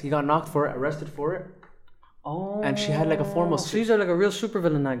violence. He got knocked for it, arrested for it. Oh. And she had like a formal. So he's like a real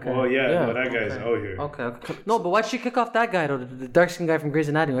supervillain, that guy. Oh yeah, Yeah. no, that guy's out here. Okay. No, but why'd she kick off that guy though? The dark skinned guy from Grey's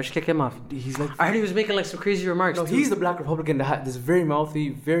Anatomy. Why'd she kick him off? He's like. I heard he was making like some crazy remarks. No, too. he's the black Republican that had this very mouthy,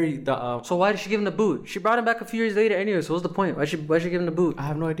 very. So why did she give him the boot? She brought him back a few years later anyway. So what's the point? Why'd she give him the boot? I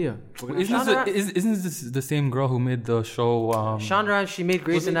have no idea. Isn't this the same girl who made the show? Shonda Rhimes, she made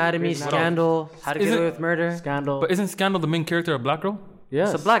Grey's Anatomy, Grey's Anatomy. Scandal, How to Get Is Away it- with Murder. Scandal. But isn't Scandal the main character a black girl?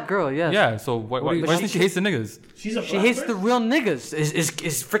 yes. It's a black girl, yes. Yeah. So why do you think she hates the niggas? She's a She hates the real niggas.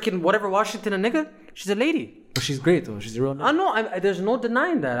 Is freaking whatever Washington a nigga? She's a lady. But she's great though. She's a real. I know. There's no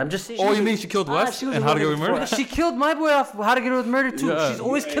denying that. I'm just saying. Oh, you mean she killed West she was and a How to Get woman Away with Murder? She killed my boy off How to Get Away with Murder too. Yeah. She's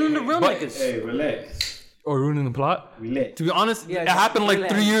always killing the real But- niggas. Hey, relax. Or ruining the plot? Relax. To be honest, Yeah, it happened like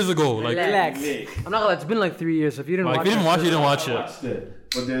 3 years ago. Like, Relax. I'm not gonna lie. It's been like 3 years. If you didn't if watch you didn't it, watch it, you didn't watch I it. watched it,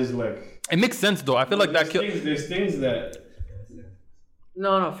 but there's like It makes sense though. I feel like that killed. there's things that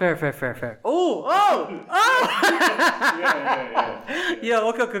No, fair. Oh! Yeah,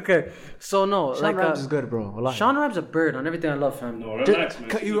 okay. So no, Sean like Rhimes is good, bro. Wallahi. Sean Rhimes a bird on everything I love, fam. no relax, man.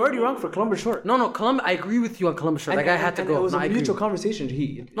 You were already wrong for Columbus Short. No, Columbus. I agree with you on Columbus Short. That guy had to and go. It was No, I a agree. mutual conversation.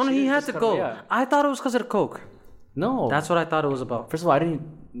 No, he had to go. I thought it was because of the coke. No. That's what I thought it was about. First of all, I didn't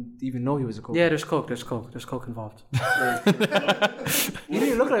even know he was a cokehead. Yeah, there's coke. There's coke involved. You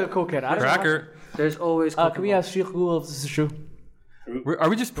didn't look like a cokehead. I don't know. Cracker. There's always coke Can we involved. ask Sheikh Google if this is true? Are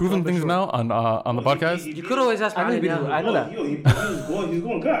we just proving things now on the podcast? You could always ask I know, me. I know that. Yo, he was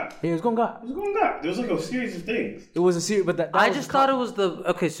going God. He was going God. He was going God. There was like a series of things. It was a series, but that I was just a thought it was the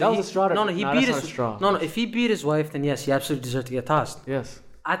okay. So That was a straw. No, he Nah, beat that's his not a straw. No. If he beat his wife, then yes, he absolutely deserved to get tossed. Yes.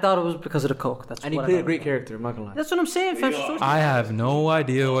 I thought it was because of the coke. That's And he what I played a thought. great character, I'm not gonna lie. That's what I'm saying, fam. I have no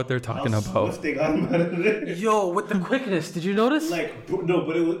idea what they're talking about. Swift, they got him out of there. Yo, with the quickness, did you notice? Like, bro, no,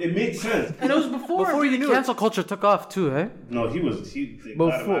 but it made sense. And it was before you the knew cancel culture took off too, eh? No, they got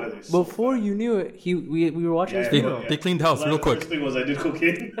him out of there. Before you knew it, we were watching his video. They cleaned house real quick. First thing was I did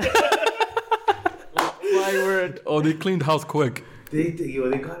cocaine. My word. Oh, they cleaned house quick. They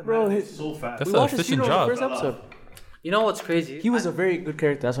got him Bro, out of there his- so fast. That's We an watched his efficient video in the job. first episode. You know what's crazy? He was a very good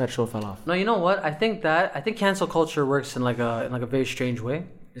character. That's why the show fell off. No, you know what? I think cancel culture works in like a very strange way.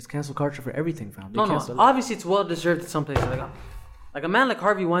 It's cancel culture for everything, fam. They No, cancel it. obviously it's well deserved in some places. Like a man like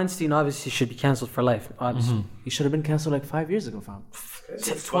Harvey Weinstein obviously should be canceled for life. Obviously, He should have been canceled like 5 years ago, fam.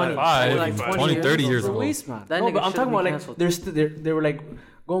 20, Five, like 20, 30 years It's a ago. waste, man. That No, nigga but I'm should've talking about been like canceled. they were like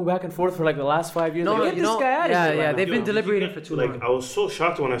going back and forth for like the last 5 years. No, like, no, get you this know, guy out of yeah, here. yeah, Like, they've been Yo, deliberating for too long. Like, I was so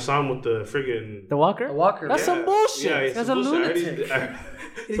shocked when I saw him with the friggin' The Walker? The Walker, That's yeah. some bullshit. Yeah, This guy's a lunatic.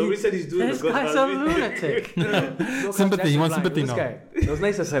 Somebody said he's doing This a good guy's a job. lunatic. Sympathy, you want sympathy This now. guy. It was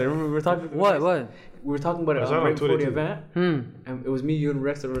nice I said it. Remember we were talking What? We were talking about it I saw it on right before Twitter the too. event. And it was me, you, and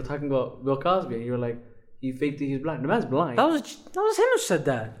Rex that we were talking about Bill Cosby, and you were like, he faked it, he's blind. The man's blind. That was him who said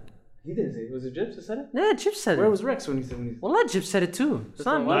that. He didn't say it. Was it Jips that said it? Yeah, Jip said Where it. was Rex when he said it? Well, that Jip said it too. It's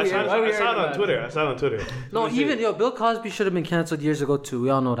not I me. saw Why we it arguing on Twitter. I saw it on Twitter. No, even Bill Cosby should have been canceled years ago too. We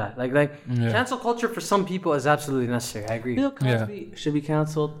all know that. Like cancel culture for some people is absolutely necessary. I agree. Bill Cosby should be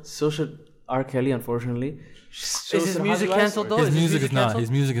cancelled. So should R. Kelly, unfortunately. Is his music canceled though? His music is not. canceled? His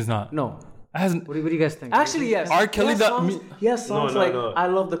music is not. No. It hasn't. What do you guys think? Actually, yes. R. Kelly, He has that songs, he has songs No, like no. "I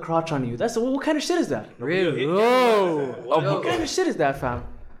Love the Crotch on You." That's what kind of shit is that? Really? What kind of shit is that, fam?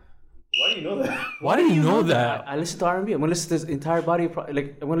 Why do you know that? Why do you know that? I listen to R&B. I'm gonna listen to his entire body. I'm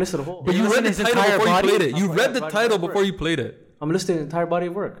gonna listen to the whole. But you read the his title entire before you body? played it. You read the Body title of work. before you played it. I'm gonna listen to his entire body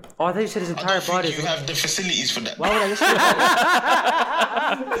of work. Oh, I thought you said his entire body. You have the facilities for that. Why would I listen to his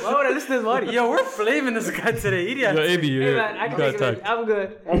body? Why would I listen to his body? Yo, we're flaming this guy today. Idiot. Yo, AB, Hey, you're man, I you can got take it. attacked. I'm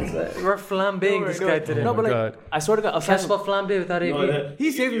good. We're flambeing this guy today. No, Oh but my like, God. I swear to God, Can't spell flambe without No, AB. that-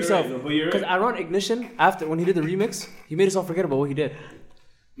 he saved you're himself. right, no, but you're Because right. I run Ignition after when he did the remix, he made himself forget about what he did.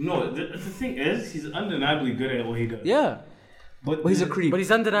 No, the thing is, he's undeniably good at what he does. Yeah, but he's a creep. But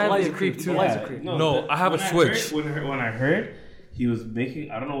he's undeniably a creep too. Why is a creep? No, I have a when switch. When I heard he was making,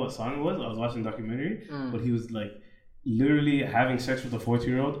 I don't know what song it was. I was watching a documentary, but he was like literally having sex with a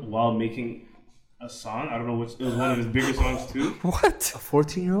 14-year-old while making a song. I don't know which. It was one of his bigger songs too. What? A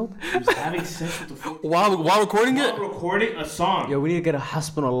 14-year-old? He was having sex with a 14-year-old While recording it? while recording a song. Yo, we need to get a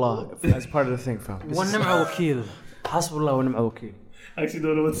Hasbunallah as part of the thing, fam. Wanam wakil. Hasbunallah wa ni'mal wakeel. I actually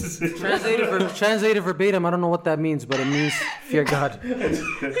don't know what to say. Translated verbatim. I don't know what that means, but it means fear God.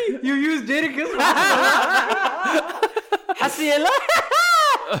 You use Jadakiss? Hasbi Allah.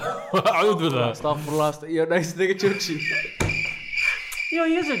 I'll do that. Astaghfirullah. Yo, nice nigga, Chuchi. Yo,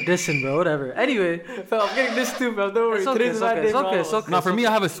 you guys are dissing, bro. Whatever. Anyway, Fam, I'm getting this too, fam. Don't worry. it's okay. Today's It's a bad okay. day It's for all okay. of It's us. okay. Now, for me,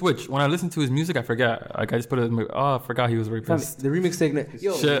 I have a switch. When I listen to his music, I forget. Like, I just put it in my. Oh, I forgot he was Fam, rapist. the remix taking it.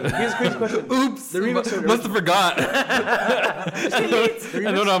 Yo, Shit. here's a crazy question. Oops. The remix Must have forgot. And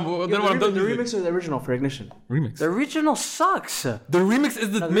then when I'm done, The remix or the original for Ignition? remix. The original sucks. The remix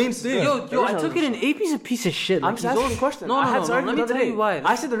is the main thing. Yo, I took it in AP's a piece of shit. I'm Like, just asking a question. No, I no, had no, sorry no. Let me the other tell day. you why.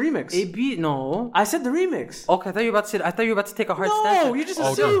 I said the remix. AB, no. I said the remix. Okay, I thought you were about to take a hard No, stance. you just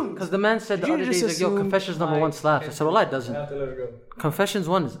Okay. assumed. Because the man said the You other day, just he's like, yo, assumed Confessions number one slaps. I said, well, it doesn't. Confessions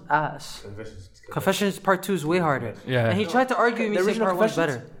 1 is ass. Confessions part 2 is way harder. Yeah. And he tried to argue with me The saying original part 1's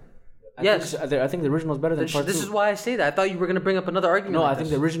Confessions? better. Yes. I think the original is better than part 2. This is why I say that. I thought you were going to bring up another argument. No, like I think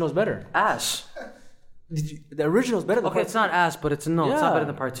this. the original is better. Ass. The original is better than Okay, part it's not ass, but it's no, it's not Yeah. better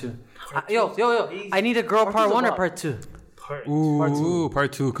than part 2. Yo, I need a girl part two's 1 or about- part 2? Ooh,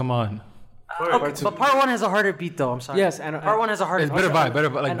 part 2. Come on. Okay, but part 1 has a harder beat though. I'm sorry. Yes, and part 1 has a harder It's beat. better vibe,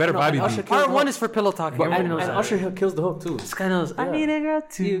 better vibey Usher beat. Part kills 1 the is for pillow talking. hook. Everybody And knows that. Usher kills the hook too. This guy knows. I need a girl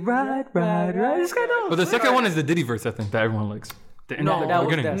to ride. This guy knows. But the second one is the Diddy verse, I think, that everyone likes. The No, that was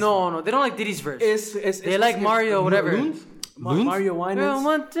beginning. that. No, they don't like Diddy's verse. It's They like Mario, whatever. Loons? Mario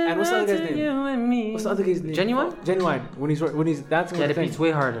Winans. And what's the other guy's name? name? What's the other guy's name? Genuine? Genuine. When he's dancing Yeah, with the the beat's thing.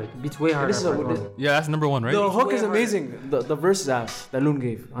 way harder. Beats way harder. This is a- on part one. Yeah, that's number 1, right? The hook way is harder. amazing. The verse is ass that Loon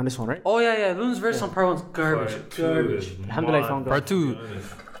gave on this one, right? Oh yeah. Loon's verse on part 1's garbage. Alhamdulillah, I found out. Part 2.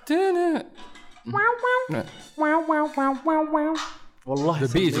 Wallah, The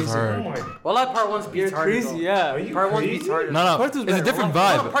it's beat is just amazing. hard. Well, like part one's beats harder. Crazy, yeah. Part one's beats harder. No, Part two's it's a better. different No,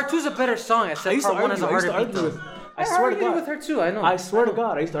 vibe. part two's a better song. I I said used to part one has argue. a I used harder to beat. argue though. with. I swear to argued God. with her too. I know. I swear to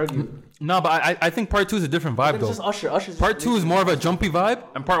God, I used to argue. No, but I think part 2 is a different vibe It's just though. Usher. Usher's Part 2 is more of a jumpy vibe,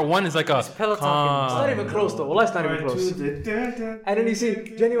 and part 1 is like a pillow talking. It's not even close though. Wallah, it's not even close. And then you see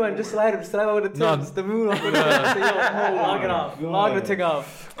Genuine just slide with the No. tits, the moon. Log it off. Log the thing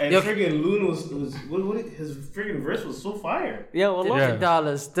off. And Yo. friggin' Loon was his friggin' verse was so fire. Yeah, Wallah. Yeah.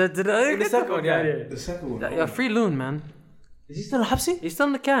 $50. The second one, yeah. The second one. Yeah, free Loon, man. Is he still a Hapsi? He's still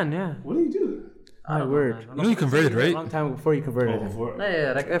in the can, yeah. What do you do? My word. You know you converted, A right? long time before you converted. Oh, before.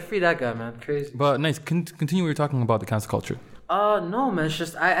 Yeah, like free that guy, man. Crazy. But nice. Continue what you're talking about the cancel culture. No, man. It's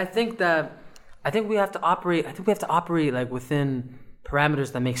just I think we have to operate. I think we have to operate like within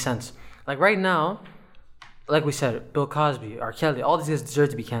parameters that make sense. Like right now, like we said, Bill Cosby, R. Kelly, all these guys deserve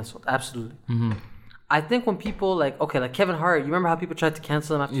to be canceled. Absolutely. Mm-hmm. I think when people like Kevin Hart, you remember how people tried to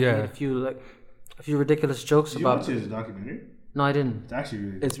cancel him after he Yeah. made a few ridiculous jokes Did you about. watch his documentary? No, I didn't. It's actually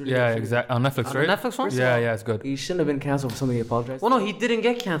really It's really Yeah, good. exactly. On Netflix, On the right? Netflix one? Yeah, it's good. He shouldn't have been canceled for something he apologized. Well, no, he didn't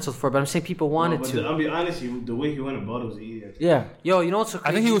get canceled for it, but I'm saying people wanted to. I'll be honest, the way he went about it was an idiot. Yeah. Yo, you know what's so crazy?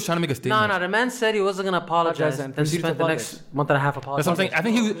 I think he was trying to make a statement. No, the man said he wasn't gonna apologize, Apologize and then proceeded to spent the apologize. next month and a half That's apologizing. what I'm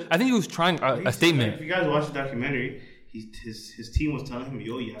saying. I think he was trying a Like, statement. if you guys watch the documentary, his team was telling him,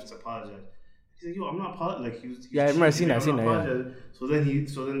 "Yo, you have to apologize." He's like, "Yo, I'm not apologizing." Like he was. Yeah, I remember I seen that, "I'm not yeah. apologizing." So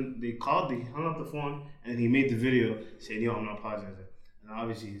then they hung up the phone, and he made the video saying, "Yo, I'm not apologizing." And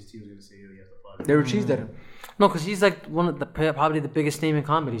obviously his team's gonna say, "Yo, you have to apologize." They were cheesed at him. No, because he's like one of the probably the biggest name in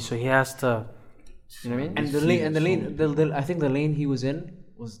comedy, so he has to. You know what I mean? I think the lane he was in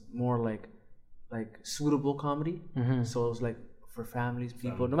was more like suitable comedy. So it was like for families,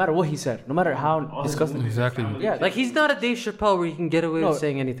 people. No matter what he said, no matter how disgusting. Exactly. Yeah, Like he's not a Dave Chappelle where he can get away with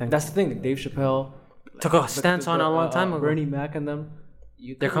saying anything. That's the thing. Dave Chappelle Took a stance on it a long time ago. Bernie Mac and them.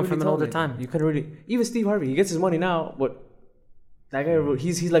 They come from an older time. You couldn't really. Even Steve Harvey, he gets his money now, but that guy,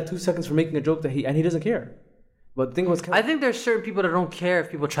 he's like 2 seconds for making a joke that he doesn't care. But the thing was, I think there's certain people that don't care if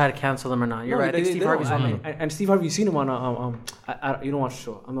people try to cancel them or not. You're right. I think Steve Harvey's one of them. And Steve Harvey, you've seen him on you don't watch the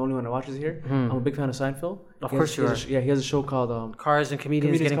show. I'm the only one that watches here. I'm a big fan of Seinfeld. Of course you are. He has a show called Cars and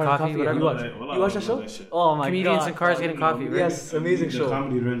comedians getting Cars and coffee, whatever. You watch? Well, I You watch love that show? that shit. Oh my Comedians god! and cars getting coffee, right? Yes, amazing The show.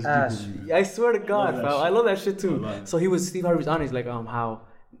 comedy runs deep. I swear to God, that bro, shit. I love that shit too. love it. So Steve Harvey's on. He's like, how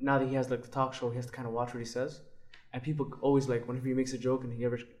now that he has like the talk show, he has to kind of watch what he says, and people always like whenever he makes a joke and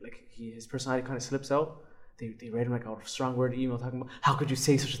his personality kind of slips out. They write him like a strong word email talking about how could you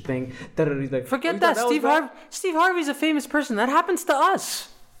say such a thing. He's like, Forget "You that. thought was bad?" Steve Harvey's a famous person. That happens to us.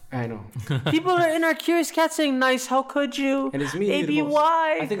 I know. People are in our Curious Cat saying, "Nice, how could you?" And it's me and you the most.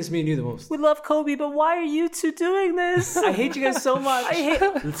 ABY. I think it's me and you the most. We love Kobe, but why are you two doing this? I hate you guys so much. I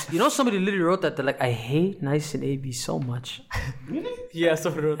hate. You know, somebody literally wrote that. They're like, I hate Nice and AB so much. Yeah,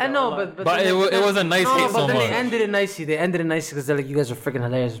 somebody wrote that. I know, online. but But then it was a nice no, hate but so then much. they ended it nicely. They ended it nicely because they're like, you guys are freaking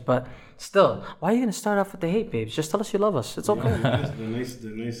hilarious. But still, why are you gonna start off with the hate, babes? Just tell us you love us. It's okay. The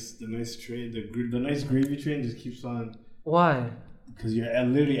nice train, the nice gravy train just keeps on Why? because you're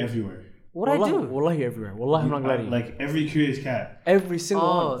literally everywhere. What I do? Wallahi everywhere. Wallahi, I'm not glad. Like every Curious Cat. Every single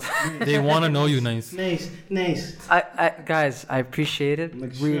Oh, one. They want to know you nice. Nice. guys, I appreciate it.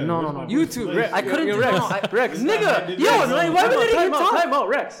 Like, We- shit, no, where's no, my no. You voice? too, Like, Rex. I couldn't Yo, do Rex. no, I- Rex. Nigga, yo, like, why am I letting you talk? Time out,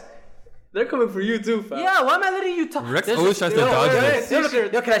 Rex. They're coming for you too, fam. Yeah, why am I letting you talk? Rex There's always a- tries to Yo, dodge Rex, us.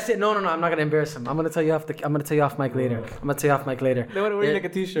 Yo, can I say no? I'm not gonna embarrass him. I'm gonna tell you off mic later. They wanna wear you like a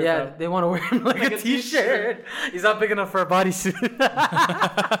t-shirt, Yeah, fam. they want to wear him like a t-shirt. He's not big enough for a bodysuit.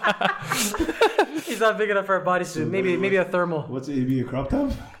 He's not big enough for a bodysuit. Maybe a thermal. What's it? Be a crop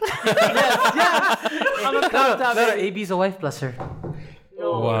top? I'm a crop top. No, AB's a wife, bless her.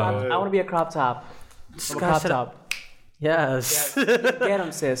 Wow. I want to be a crop top. I'm a crop top. Yes. Get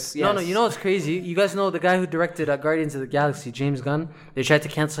him, sis. Yes. No, you know what's crazy? You guys know the guy who directed Guardians of the Galaxy, James Gunn? They tried to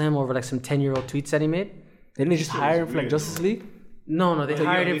cancel him over like some 10-year-old tweets that he made. Didn't they just hire him for like Justice League? No, they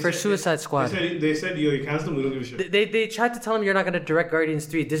hired him for They Suicide Squad. They said, yo, you cancel him, we don't give a shit. They tried to tell him you're not going to direct Guardians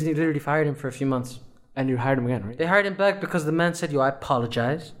 3. Disney literally fired him for a few months. And you hired him again, right? They hired him back because the man said, yo, I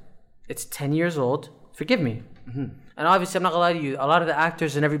apologize. It's 10 years old. Forgive me. And obviously, I'm not going to lie to you. A lot of the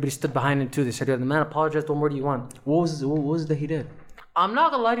actors and everybody stood behind him too. They said, yo, the man apologized. What more do you want? What was it that he did? I'm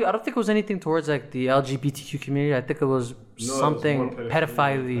not going to lie to you. I don't think it was anything towards like the LGBTQ community. I think it was something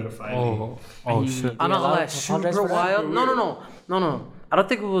pedophile. Oh shit. I'm not gonna lie, apologize super for that? wild. No. I don't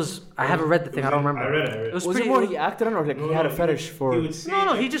think it was. I haven't read the thing. I don't remember. I read it. It was Was pretty. it more he acted on, or like he had a fetish for? He would say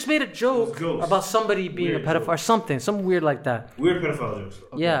No, he just made a joke jokes. about somebody being Weird a pedophile or something weird like that. weird pedophile jokes.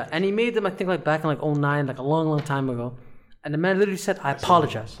 Yeah, and he made them. I think like back in like 2009, like a long time ago. And the man literally said, I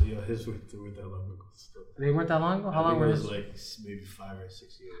apologize. Yeah, his weren't that long ago. Still. They weren't that long ago? How long were it was his? like maybe 5 or 6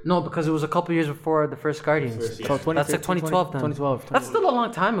 years. No, because it was a couple years before the first Guardians. First, yeah. So That's like 2012 then. 2012. That's still a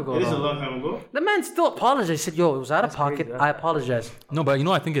long time ago. It is a though. long time ago. The man still apologized. He said, yo, it was out of pocket. crazy. I apologize. No, but you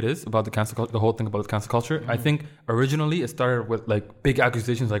know what I think it is about the whole thing about the cancel culture. I think originally it started with like big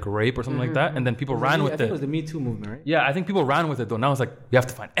accusations like rape or something like that, and then people ran with I think it was it. the Me Too movement, right? Yeah, I think people ran with it though. Now it's like you have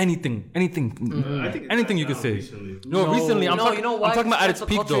to find anything, I think it anything you died could down say. recently. No, recently I'm talking. you know why? I'm talking about at its Cancel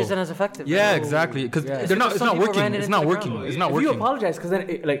peak culture though. isn't as effective. Yeah, exactly. Because they're not. It's Some not people working. ran it It's into not the working. ground. It's not If you working. apologize, because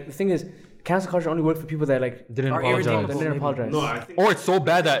then like the thing is, cancel culture only worked for people that like Didn't Are apologize. irredeemable. that didn't apologize. No, I think. Or it's so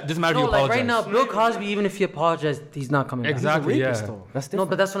bad that it doesn't matter if No, you like apologize. right now, Bill Cosby, even if he apologized, he's not coming back. Exactly. He's a rapist, Yeah. though. That's No, different.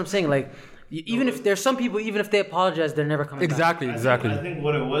 but that's what I'm saying. Like, even if there's some people, even if they apologize, they're never coming Exactly. I Exactly. think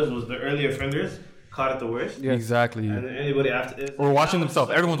what it was the early offenders caught it the worst. Exactly. And then anybody after it. Or watching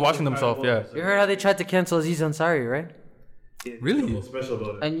themselves. Everyone's watching themselves. Yeah. back. You heard how they tried to cancel Aziz Ansari, right? Really? What's special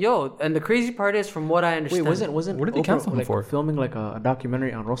about it? And the crazy part is, from what I understand, wasn't What did they Oprah, cancel him like, for? filming like a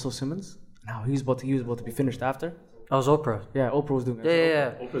documentary on Russell Simmons? No, he was about to be finished after. that was Oprah. Yeah, Oprah was doing it.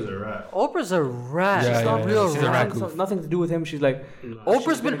 Yeah. Oprah's a rat. Oprah's a rat. Yeah, She's not yeah, real she's a rat. rat. So nothing to do with him. She's like,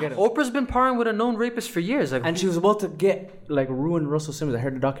 Oprah's been parring with a known rapist for years. Like, and she was about to ruin Russell Simmons. I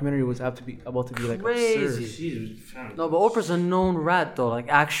heard the documentary was about to be like Crazy. absurd. She's fan. no, but Oprah's a known rat though. Like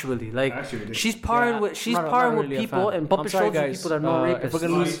actually, like Actually, she's parring with I'm not really a people fan. and puppet I'm sorry, shows with guys. people that are known If rapists. we're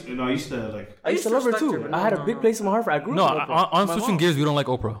gonna No, lose, I used to like. I used to love her respect too. her, but I had a no, big no. place in my heart. I grew No, up with Oprah. on My switching mom. gears, we don't like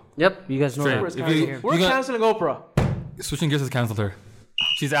Oprah. Yep, you guys know Straight. that. Oprah's If canceling- you- We're you got- canceling Oprah. Switching gears has canceled her.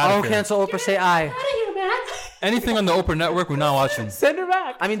 She's out I of don't here. cancel Oprah. Say I. Anything on the Oprah network, we're not watching. Send her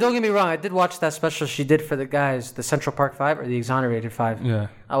back. I mean, don't get me wrong. I did watch that special she did for the guys, the Central Park 5 or the Exonerated 5. Yeah.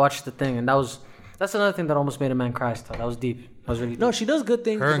 I watched the thing, and that's another thing that almost made a man cry. Still, that was deep. That was really deep. No, she does good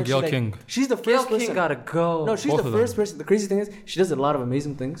things. Her but and then Gayle she, King. She's the Gayle first person. King gotta go. No, she's Both the of them. first person. The crazy thing is, she does a lot of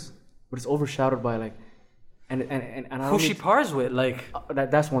amazing things, but it's overshadowed by like, and I who don't she need, pars with? Like,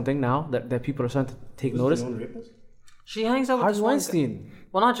 that's one thing now that people are starting to take notice. she hangs out with Harvey this one guy- Weinstein.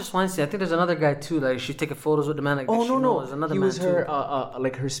 Well, not just Weinstein. I think there's another guy too. Like, she's taking photos with the man. Like, Oh that she no, knows. There's another he man was too. her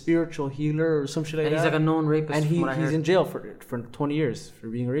like her spiritual healer or some shit like And that. he's like a known rapist. and from what I he's heard. in jail for 20 years for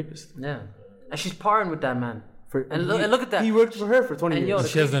being a rapist. Yeah, and she's parring with that man. And he- look at that. He worked for her for 20 And yo, years. the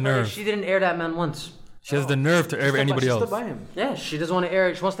She has crazy the part is nerve. She didn't air that man once. She has the nerve to air anybody She else. stood by him. Yeah, she doesn't want to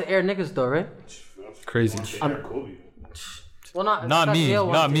air. She wants to air niggas though, right? Crazy. Kobe. Well, not Not me. Gayle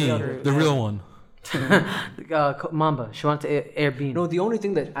Not wanted me. to air- The real one. Mamba. She wanted to air Bean. No, the only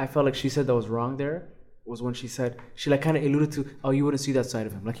thing that I felt like she said that was wrong there was when she said she like kind of alluded to, oh, you wouldn't see that side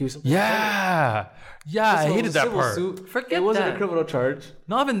of him, like he was. Yeah. Yeah, I So it hated was a that civil part. suit. Forget it wasn't that. a criminal charge.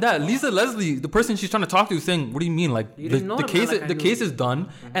 Not even that. Lisa Leslie, the person she's trying to talk to, is saying, "What do you mean? Like You the, didn't know the him, case, like I the knew case him. is done,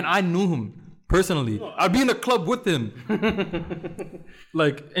 and I knew him personally. I'd be in a club with him,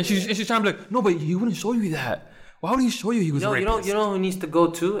 like, and she's trying to be like, no, but he wouldn't show you that. Why would he show you he was a rapist? You know who needs to go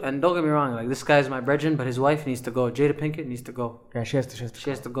too? And don't get me wrong, like this guy's my brethren, but his wife needs to go. Jada Pinkett needs to go. Yeah, she has to. She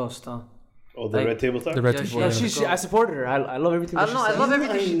has to go still. Oh, the Like- red table talk? The red Yeah, table. she- yeah. She, I supported her. I love everything. I that don't know. she I said. love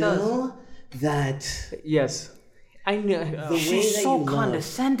everything she does. that Yes, I know. She's so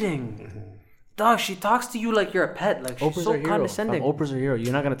condescending. Dog, she talks to you like you're a pet. Like she's Oprah's so her hero. condescending. Oprah's her hero.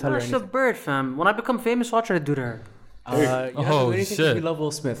 You're not gonna tell Nah, her she's a anything. bird, fam. When I become famous, watch what I do to her. You're not gonna Oh, do anything 'cause shit. we love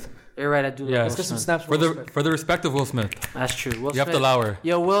Will Smith. You're right, I do. Yeah. Love Let's Will Get some Smith. snaps For from Will the Smith. for the respect of Will Smith, That's true. Will you have to Smith. allow her.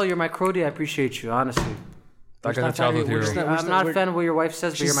 Yo, Will, you're my Crody. I appreciate you, honestly. That guy's a childhood we're hero. just not- I'm not a fan of what your wife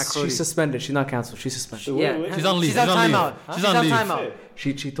says, but you're my She's Crody. suspended. She's not canceled. She's suspended. Yeah, She's on leave. She's on She's on leave. timeout. She's on leave. timeout.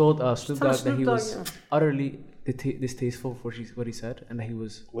 She told Snoop Tell Dogg that Snoop he Dogg, was yeah. utterly distasteful for what he said, and that he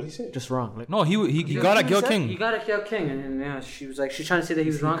was What did he say? just wrong. Like No, he got at Gayle You King. got to kill King, and yeah, she was like, she's trying to say that he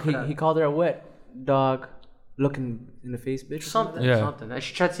was wrong for that. he called her a wet dog, looking in the face, bitch. Something, Yeah. something. And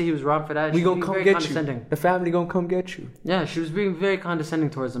she tried to say he was wrong for that. We She was gonna being come very get condescending. you. The family gonna come get you. Yeah, she was being very condescending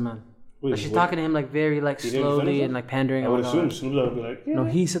towards the man. Wait, Like, she's what? talking to him like very like He didn't defend slowly himself? and like pandering. I and would whatnot. assume Snoop Dogg would be like, yeah. No,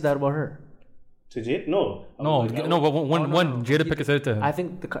 he said that about her. To Jade? No. No, but when Jada Pinkett said it to him. I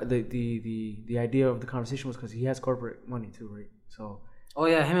think the idea of the conversation was because he has corporate money too, right? So Oh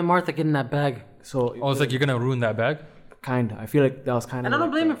yeah, him and Martha getting that bag. Oh, it's like you're gonna ruin that bag. kind of. I feel like that was kind of. And I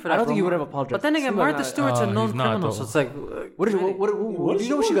don't blame him for that. I don't think he bro. would have apologized. But then again, Snoop Dogg Martha not- Stewart's a known he's not, criminal, though. so it's like. What What do you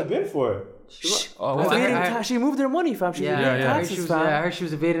know? What she got? been for? what's Evading that? tax. She moved her money, fam. She was evading yeah. I heard taxes, she was, fam. I heard she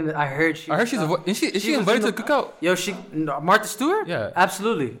was evading it. I heard she Is she invited to the cookout? Yo, Martha Stewart? Yeah.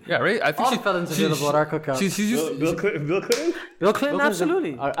 Absolutely. Yeah, right. I think All the felons available at our cookout. She's used. Bill Clinton? Bill Clinton,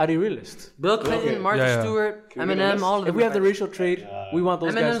 absolutely. Are they realist? Bill Clinton, Okay. Martha Yeah, yeah. Stewart, we get a Eminem, list? all of them. If we have the racial trade, we want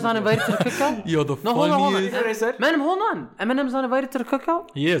those guys. Eminem's not invited to the cookout? Yo, the No, hold on, hold on. funniest. what I said? Man, hold on. Eminem's not invited to the cookout?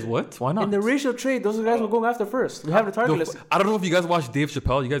 He is what? Why not? In the racial trade, those are the guys we're going after first. We have the target list. I don't know if you guys watched Dave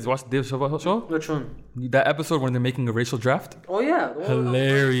Chappelle. You guys watched the Dave Chappelle show? Which one? That episode when they're making a racial draft. Oh, yeah.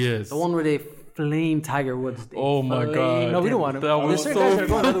 Hilarious. The one where they flame Tiger Woods. They Oh my flame god. No, we don't want him. That was There's so certain guys that are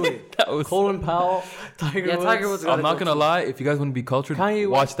going the other way. That was. Colin Powell, Tiger Yeah, Woods. Tiger Woods. I'm not gonna lie. If you guys want to be cultured, Kanye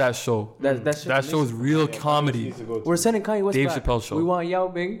watch that show. That show is real comedy. We're sending Kanye West Dave back. Chappelle show. We want Yao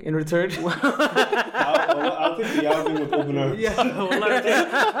Ming in return. I'll take the Yao Ming with open arms.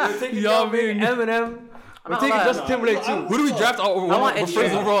 We're taking Yao Ming, Eminem. We're taking Justin Timberlake too. Who do we draft want Ed first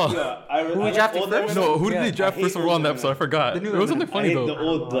Sheeran. overall? Who we drafted first? No, who did Yeah, they draft I first hate overall in the Eminem. episode? I forgot. It was something I funny hate though. the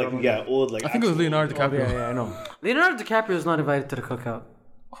old, like I think it was Leonardo DiCaprio. Yeah, I know. Leonardo DiCaprio is not invited to the cookout.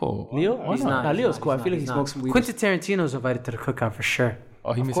 Oh, Leo? why He's not? not. Leo's cool. I He's feel not, like he he's smokes not. some weed. Quentin Tarantino's invited to the cookout for sure.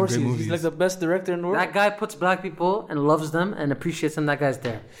 Oh, he Of made some course, great he's movies. like the best director in the world. That guy puts black people and loves them and appreciates them. That guy's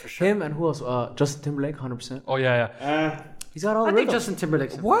there. For sure. Him and who else? Justin Timberlake, 100%. Oh yeah. He's got all I the think rhythm. Justin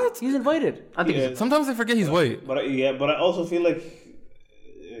Timberlake's What? He's invited. I think Yeah. Sometimes I forget he's white. But I also feel like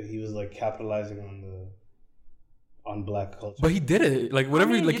he was like capitalizing on black culture. But he did it. Like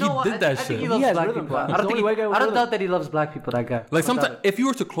whatever. you Like know he what? did that I think shit. he loves has black rhythm, people. fam. I don't He's the think. only white guy with I don't rhythm. doubt that he loves black people. That guy. Like sometimes, if you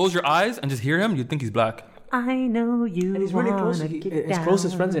were to close your eyes and just hear him, you'd think he's black. I know you. And he's really close. wanna get His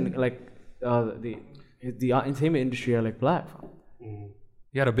closest down. friends in like the entertainment industry are like black.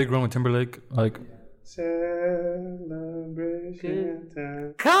 He had a big run with Timberlake. Like Celebration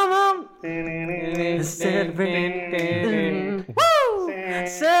time. Come on. Celebrate. Woo!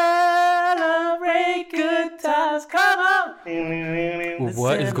 Celebrate good times. Come on.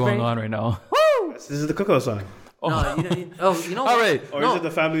 what is going on right now? Woo! This is the cookout song. No, you know All what? right. Or is it the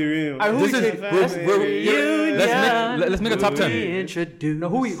family reunion? This is let's make a top 10. Introduce. No,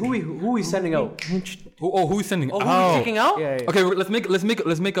 who we sending out? Who is sending? Oh, who are we kicking out? Yeah, yeah. Okay, let's make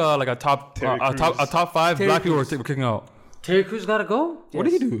like a top top 5 Terry black people Crews. we're kicking out. Terry Crews gotta go. What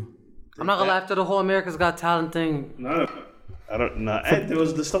did he do? I'm not gonna lie. After the whole America's Got Talent thing, No, I don't know. And there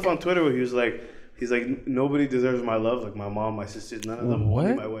was the stuff on Twitter where he's like, nobody deserves my love, like my mom, my sisters, none of them. What?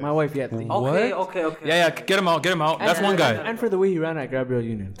 Only my wife. My wife, yeah. okay. Yeah, get him out. That's one guy. And for the way he ran at Gabrielle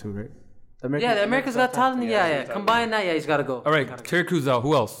Union too, right? The America's Got Talent. Yeah. Combine that, yeah, he's gotta go. All right, Terry Crews out.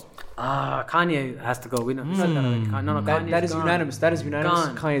 Who else? Kanye has to go. We know. He said that already. No, That is gone. unanimous. That is unanimous.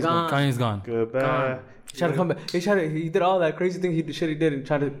 Gone. Kanye's gone. Kanye's gone. Goodbye. He tried to come back. He did all that crazy thing he did and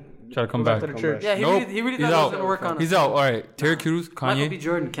tried to Try to come go back. to the church. Yeah, he Nope. really He's thought he was out. gonna work on it. He's out. All right, Terry Crews, Michael B. Kanye.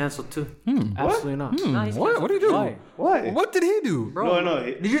 Jordan canceled too. Absolutely not. Nah, he's What? What did he do? Why? Why? What did he do? Bro. No.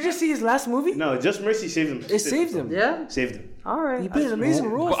 Did you just see his last movie? No, Just Mercy saved him. It saved him. Yeah. Saved him. All right. He played an amazing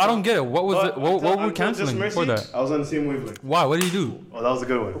role. But I don't get it. What was it? What were we Until canceling Just for Mercy, that? I was on the same wavelength. Why? What did he do? Oh, that was a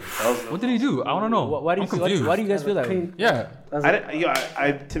good one. What did he do? I don't know. Why do I'm confused. you guys feel that way? Yeah.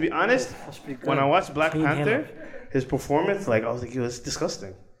 I to be honest, when I watched Black Clean Panther, his performance, like I was like, yo, it's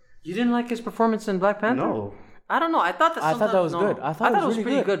disgusting. You didn't like his performance in Black Panther? No, I don't know. I thought that. I thought that was good. I thought it was pretty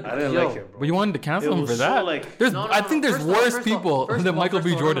really good. I didn't Yo. like it, bro. But you wanted to cancel It him was for so, that? like- There's, No, I think there's First of all, worse first of all, people first than of all, Michael B.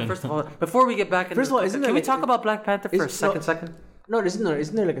 first of all, Jordan. First of all, before we get back into First of all, isn't can there we like- talk about Black Panther for a second? No,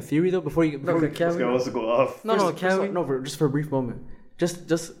 isn't there like a theory though before you Can This guy wants to go off. just for a brief moment.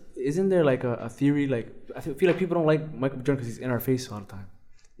 Just isn't there like a theory like I feel like people don't like Michael B. Jordan because he's in our face all the time.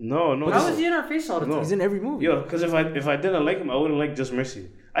 No. How is he in our face all the time? No. He's in every movie. Yo, because if I didn't like him, I wouldn't like Just Mercy.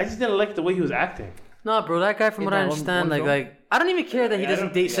 I just didn't like the way he was acting. No, bro, that guy, from what I that one understand, film? like, I don't even care that he Yeah, I doesn't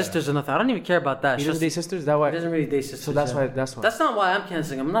don't- date yeah. sisters or nothing. I don't even care about that. He It's doesn't date just- sisters. Is that why? He doesn't really date sisters. So that's yeah. why. That's why. That's not why I'm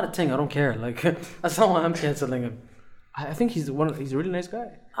canceling him. I'm not a ting. I don't care. Like, that's not why I'm canceling him. I think he's a really nice guy.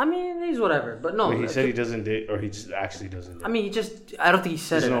 I mean, he's whatever. But no. Wait, he said he doesn't date, or he just actually doesn't date. I mean, I don't think he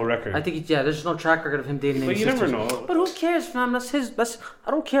said There's it. no record. I think, there's no track record of him dating any But you never sisters. know. But who cares, fam?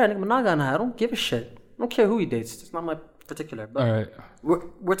 I don't care. I don't give a shit. I don't care who he dates. It's not my particular. But All right.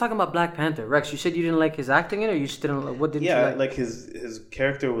 we're talking about Black Panther. Rex, you said you didn't like his acting in it, or you just didn't. What didn't you Yeah, like? like his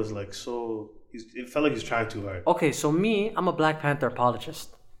character was like so. It felt like he's trying too hard. Okay, so I'm a Black Panther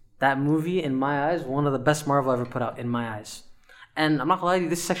apologist. That movie, in my eyes, one of the best Marvel ever put out, in my eyes. And I'm not gonna lie to you,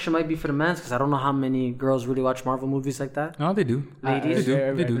 this section might be for the mans because I don't know how many girls really watch Marvel movies like that. No, they do. Ladies,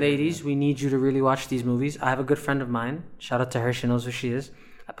 They do. Ladies, we need you to really watch these movies. I have a good friend of mine. Shout out to her. She knows who she is.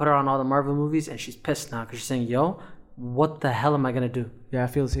 I put her on all the Marvel movies, and she's pissed now because she's saying, "Yo, what the hell am I gonna do?" Yeah, I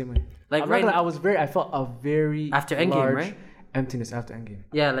feel the same way. Like, I'm right not gonna, now- I felt a very After Endgame, large right? emptiness after Endgame.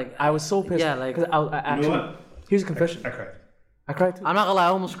 Yeah, like I was so pissed. Yeah, like- 'cause I actually. You know what? Here's a confession. I cried. I cried too. I'm not gonna lie, I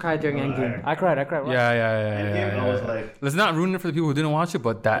almost cried during Endgame. I cried. Right? Yeah. Endgame, I was like, Let's not ruin it for the people who didn't watch it,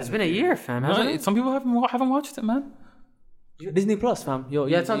 but that. It's been a year, fam. No, Hasn't it? some people haven't watched it, man. Disney Plus, fam. Yo,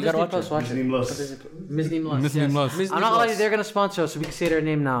 Yeah, it's on you gotta Disney watch Plus. it. Watch Disney it. Plus. Disney Plus. Disney yes. Plus. Disney I'm not gonna lie, Plus. they're gonna sponsor us, so we can say their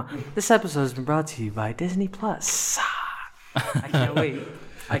name now. This episode has been brought to you by Disney Plus. I can't wait.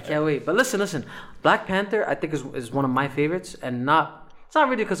 I can't wait. But listen. Black Panther, I think is one of my favorites, and it's not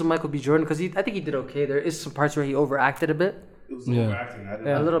really because of Michael B. Jordan, because I think he did okay. There is some parts where he overacted a bit, it was Yeah. overacting. I a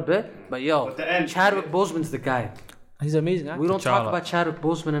didn't little bit. But yo, But the end- Chadwick Boseman's the guy. He's amazing. We don't talk T'Challa. about Chadwick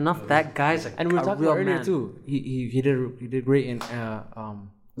Boseman enough. That guy's a, And we were a talking real about earlier man. too. He did great in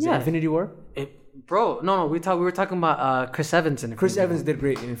was Yeah. it Infinity War? Bro, no, we were talking about Chris Evans in Chris Infinity War. Evans did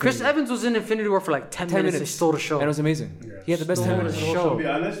great in Infinity Chris War. Evans was in Infinity War for like 10 minutes. He stole the show. And it was amazing. He had the best 10 minutes of the whole To show. be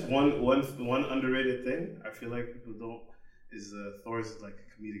honest, one underrated thing I feel like people don't is Thor's like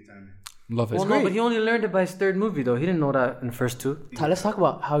comedic timing. Love it. Well, no, but he only learned it by his third movie, though. He didn't know that in the first two. Let's talk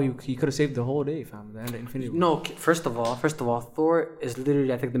about how he could have saved the whole day, fam. The end of Infinity War. No, first of all, Thor is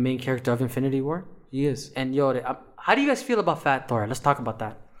literally, I think, the main character of Infinity War. He is. And yo, how do you guys feel about Fat Thor? Let's talk about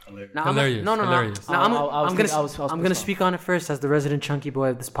that. Now, Hilarious, No. hilarious. Now, I was I'm gonna speak on it first as the resident chunky boy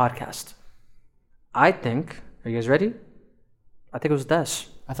of this podcast. I think. Are you guys ready? I think it was Des.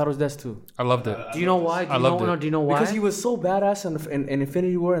 I thought it was Des too. I loved it. Do you know why? I loved it. No, do you know why? Because he was so badass in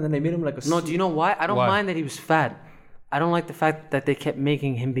Infinity War, and then they made him like a. No, do you know why? I don't Why? mind that he was fat. I don't like the fact that they kept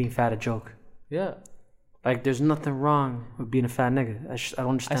making him being fat a joke. Yeah. Like, there's nothing wrong with being a fat nigga. I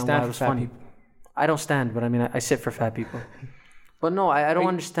don't understand stand why for it was fat funny. people. I don't stand, but I mean, I sit for fat people. But no, I don't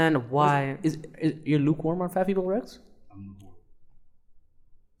understand why. Is you're lukewarm on fat people, Rex? I'm lukewarm.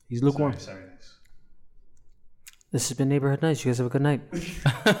 He's lukewarm. Sorry, nice. This has been Neighborhood Nice. You guys have a good night.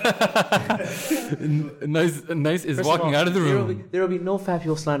 Nice is First walking all, out of the room. There will be no fat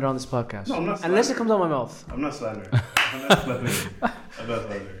people slander on this podcast. No, I'm not Unless it slandering. comes out my mouth. I'm not slandering. I'm not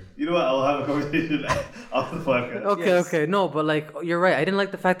slandering. You know what? I'll have a conversation off the podcast. Okay. No, but like, you're right. I didn't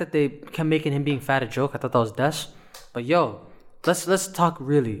like the fact that they kept making him being fat a joke. I thought that was Des. But yo, let's talk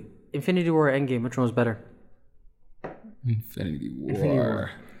really. Infinity War or Endgame, which one was better? Infinity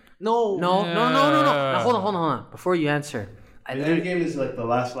War. No. No. Now hold on. Before you answer, I The literally. Endgame is like the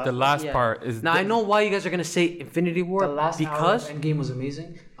last. The last Yeah. part is. Now I know why you guys are gonna say Infinity War The last because hour of Endgame was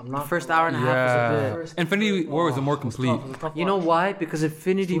amazing. I'm the not. first hour and a half was a bit. Infinity War was the more complete. You know why? Because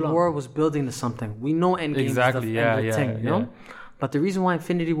Infinity long. War was building to something. We know Endgame Exactly, is the yeah, end yeah, thing, you know? yeah. But the reason why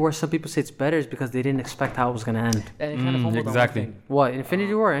Infinity War, some people say it's better, is because they didn't expect how it was gonna end. And it kind of fumbled on one exactly. thing. What?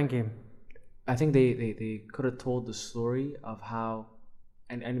 Infinity War or Endgame? I think they could have told the story of how,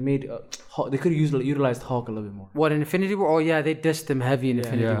 and made they could have utilized Hulk a little bit more. What, in Infinity War? Oh yeah, they dissed him heavy in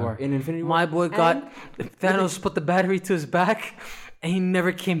Infinity Yeah. War. In Infinity War, My boy got Thanos put the battery to his back, and he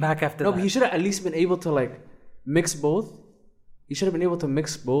never came back after No, that. but he should have at least been able to like mix both. He should have been able to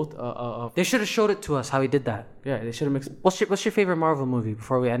mix both. They should have showed it to us how he did that. Yeah, they should have mixed. What's your favorite Marvel movie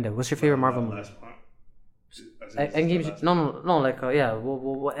before we end it? What's your favorite Marvel movie? Last part. I think Endgame. it's the last No. Like, yeah,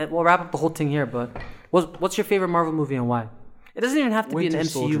 we'll wrap up the whole thing here. But what's your favorite Marvel movie and why? It doesn't even have to be Winter an MCU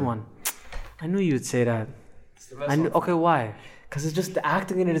Soldier. one. I knew you would say that. I knew. Okay, why? Because it's just the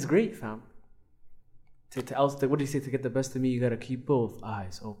acting in it is great, fam. What do you say? To get the best of me, you gotta keep both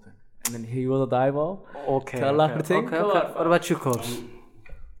eyes open, and then here you will the eyeball. Okay. Tell Allah to take. Okay. Come on. What about you, Coach?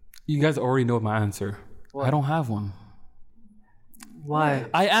 You guys already know my answer. I don't have one. Why?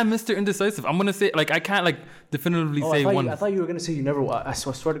 I am Mr. Indecisive. I'm gonna say like I can't like definitively say one. I thought you were gonna say you never. I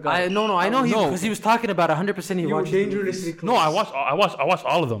swear to God. I know he No. because he was talking about 100%. He you were watched. dangerously close. No, I watched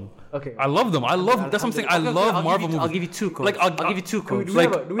all of them. Okay. I love them. That's what I'm saying. I love Marvel movies. I'll give you two, Coach. Like I'll give you two, Coach. do we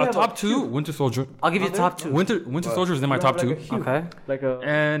Like have do we a have top two, Winter Soldier. I'll give you the top two. Winter Soldier is in my top two. Okay. Like a.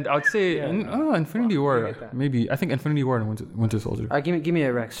 And I'd say Infinity War. Maybe I think Infinity War and Winter Soldier. All right, give me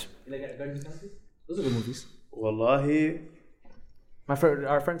a Rex. Those are good movies. Wallahi,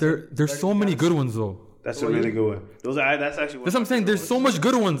 Our friend. There's so many good ones though. that's a really good one. That's actually. That's what I'm saying. There's so much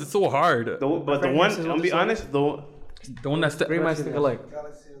good ones. It's so hard. But the one, I'll be honest, The one that's Great minds think alike.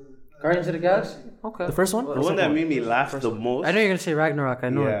 Guardians of the Galaxy. Okay. The first one. the one that made me laugh the most. I know you're gonna say Ragnarok. I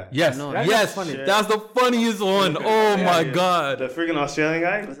know Yeah. it. yes, No, yes. That's the funniest one. Oh my god. The freaking Australian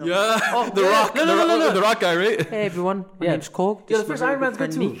guy. Yeah, the Rock, no. the Rock guy, right? Hey everyone, my name's Cole. Yeah, This the is first my Iron Man's very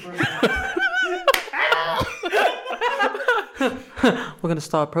good good too. friend We're gonna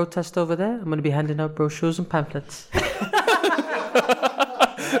start a protest over there. I'm gonna be handing out brochures and pamphlets.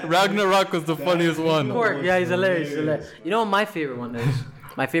 Ragnarok was the funniest one. Yeah, he's hilarious. You know what my favorite one is?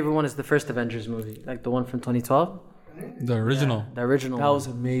 My favorite one is the first Avengers movie, like the one from 2012. The original. The original. That one. was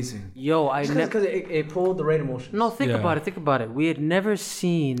amazing. Yo, I never. Because it pulled the right emotion. No, think Yeah. about it. Think about it. We had never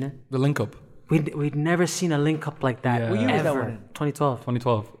seen. The link up. We'd never seen a link up like that. Yeah. What year was that Ever. one in? 2012.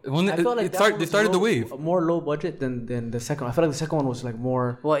 2012. When I felt like that one they was started the low- wave. More low budget than the second one. I felt like the second one was like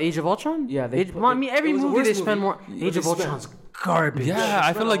more. Well, Age of Ultron. Yeah, I mean, every it was the movie worst they spend movie. more. Age of Ultron's garbage. Yeah,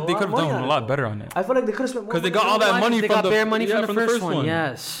 I feel like they a lot could have of money done on a it, lot though. better on it. I feel like they could have spent more. Because they money got all on that it. money They from got the bare money yeah, from the first one. one.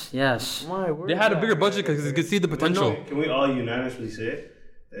 Yes. My word. They had a bigger budget because they could see the potential. Can we all unanimously say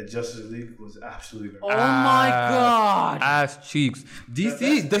that Justice League was absolutely Oh great? my god. Ass cheeks.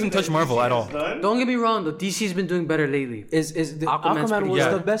 DC doesn't touch Marvel at all. Don't get me wrong though. DC's been doing better lately. Is the Aquaman's Aquaman pretty was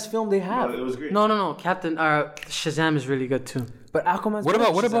good. the best film they have? It was great. No. Captain Shazam is really good too. But Aquaman's What better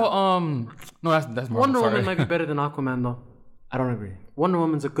about than Shazam. no, that's Marvel. Wonder sorry. Woman might be better than Aquaman though. I don't agree. Wonder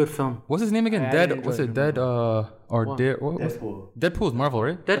Woman's a good film. What's his name again? I Dead. didn't What's enjoy it? Dead. Or Dead. Deadpool. Deadpool's Marvel,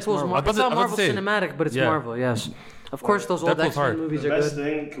 right? Deadpool's Marvel. I Marvel. was It's about not to Marvel say. cinematic, but it's Yeah. Marvel. Yes. Of course, those old Deadpool's X-Men hard. movies The are best good.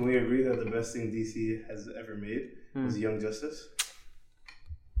 thing, can we agree that the best thing DC has ever made was Young Justice?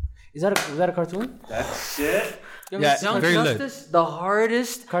 Was that a cartoon? That shit. Yeah, Young very lit. Justice, the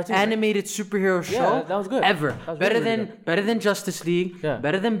hardest Cartoon. animated superhero show that was good. ever. That was Better really, than really better than Justice League. Yeah.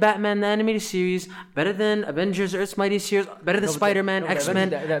 Better than Batman the animated series. Better than Avengers Earth's Mightiest Heroes. Better than Spider-Man,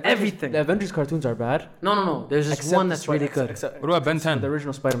 X-Men, everything. The Avengers cartoons are bad. No. There's this Except one the that's really Spider- good. except- What about Ben The 10?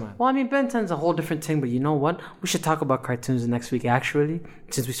 original Spider-Man. Well, I mean, Ben 10's a whole different thing, but you know what? We should talk about cartoons next week, actually.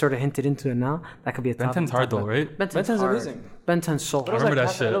 Since we sort of hinted into it now, that could be a Ben topic. 10's to hard talk though, about. right? Ben 10's Ben 10's hard. amazing. Ben 10's so hard. remember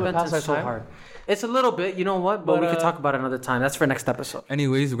that shit. Ben Past 10's our so time. hard. It's a little bit, you know what? But we could talk about it another time. That's for next episode.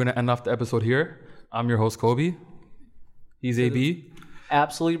 Anyways, we're gonna end off the episode here. I'm your host Kobe. He's AB.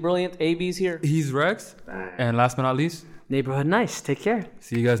 Absolutely brilliant. AB's here. He's Rex. And last but not least, Neighborhood Nice. Take care.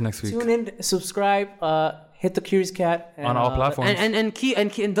 see you guys next week Tune in, subscribe, hit the Curious Cat. And, on all platforms.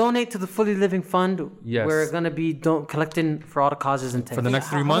 And donate to the Fully Living Fund. Yes. We're gonna be collecting for all the causes and for the next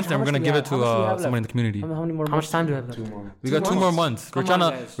 3 months, how and we're much gonna do we give it have? How much do we to have someone in left? the community. How many more? How much time do we have left? We got 2 more months. Come on,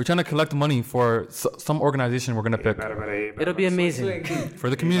 guys. We're trying to collect money for some organization we're gonna pick It'll be amazing. for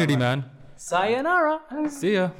the community, man. Sayonara. See ya.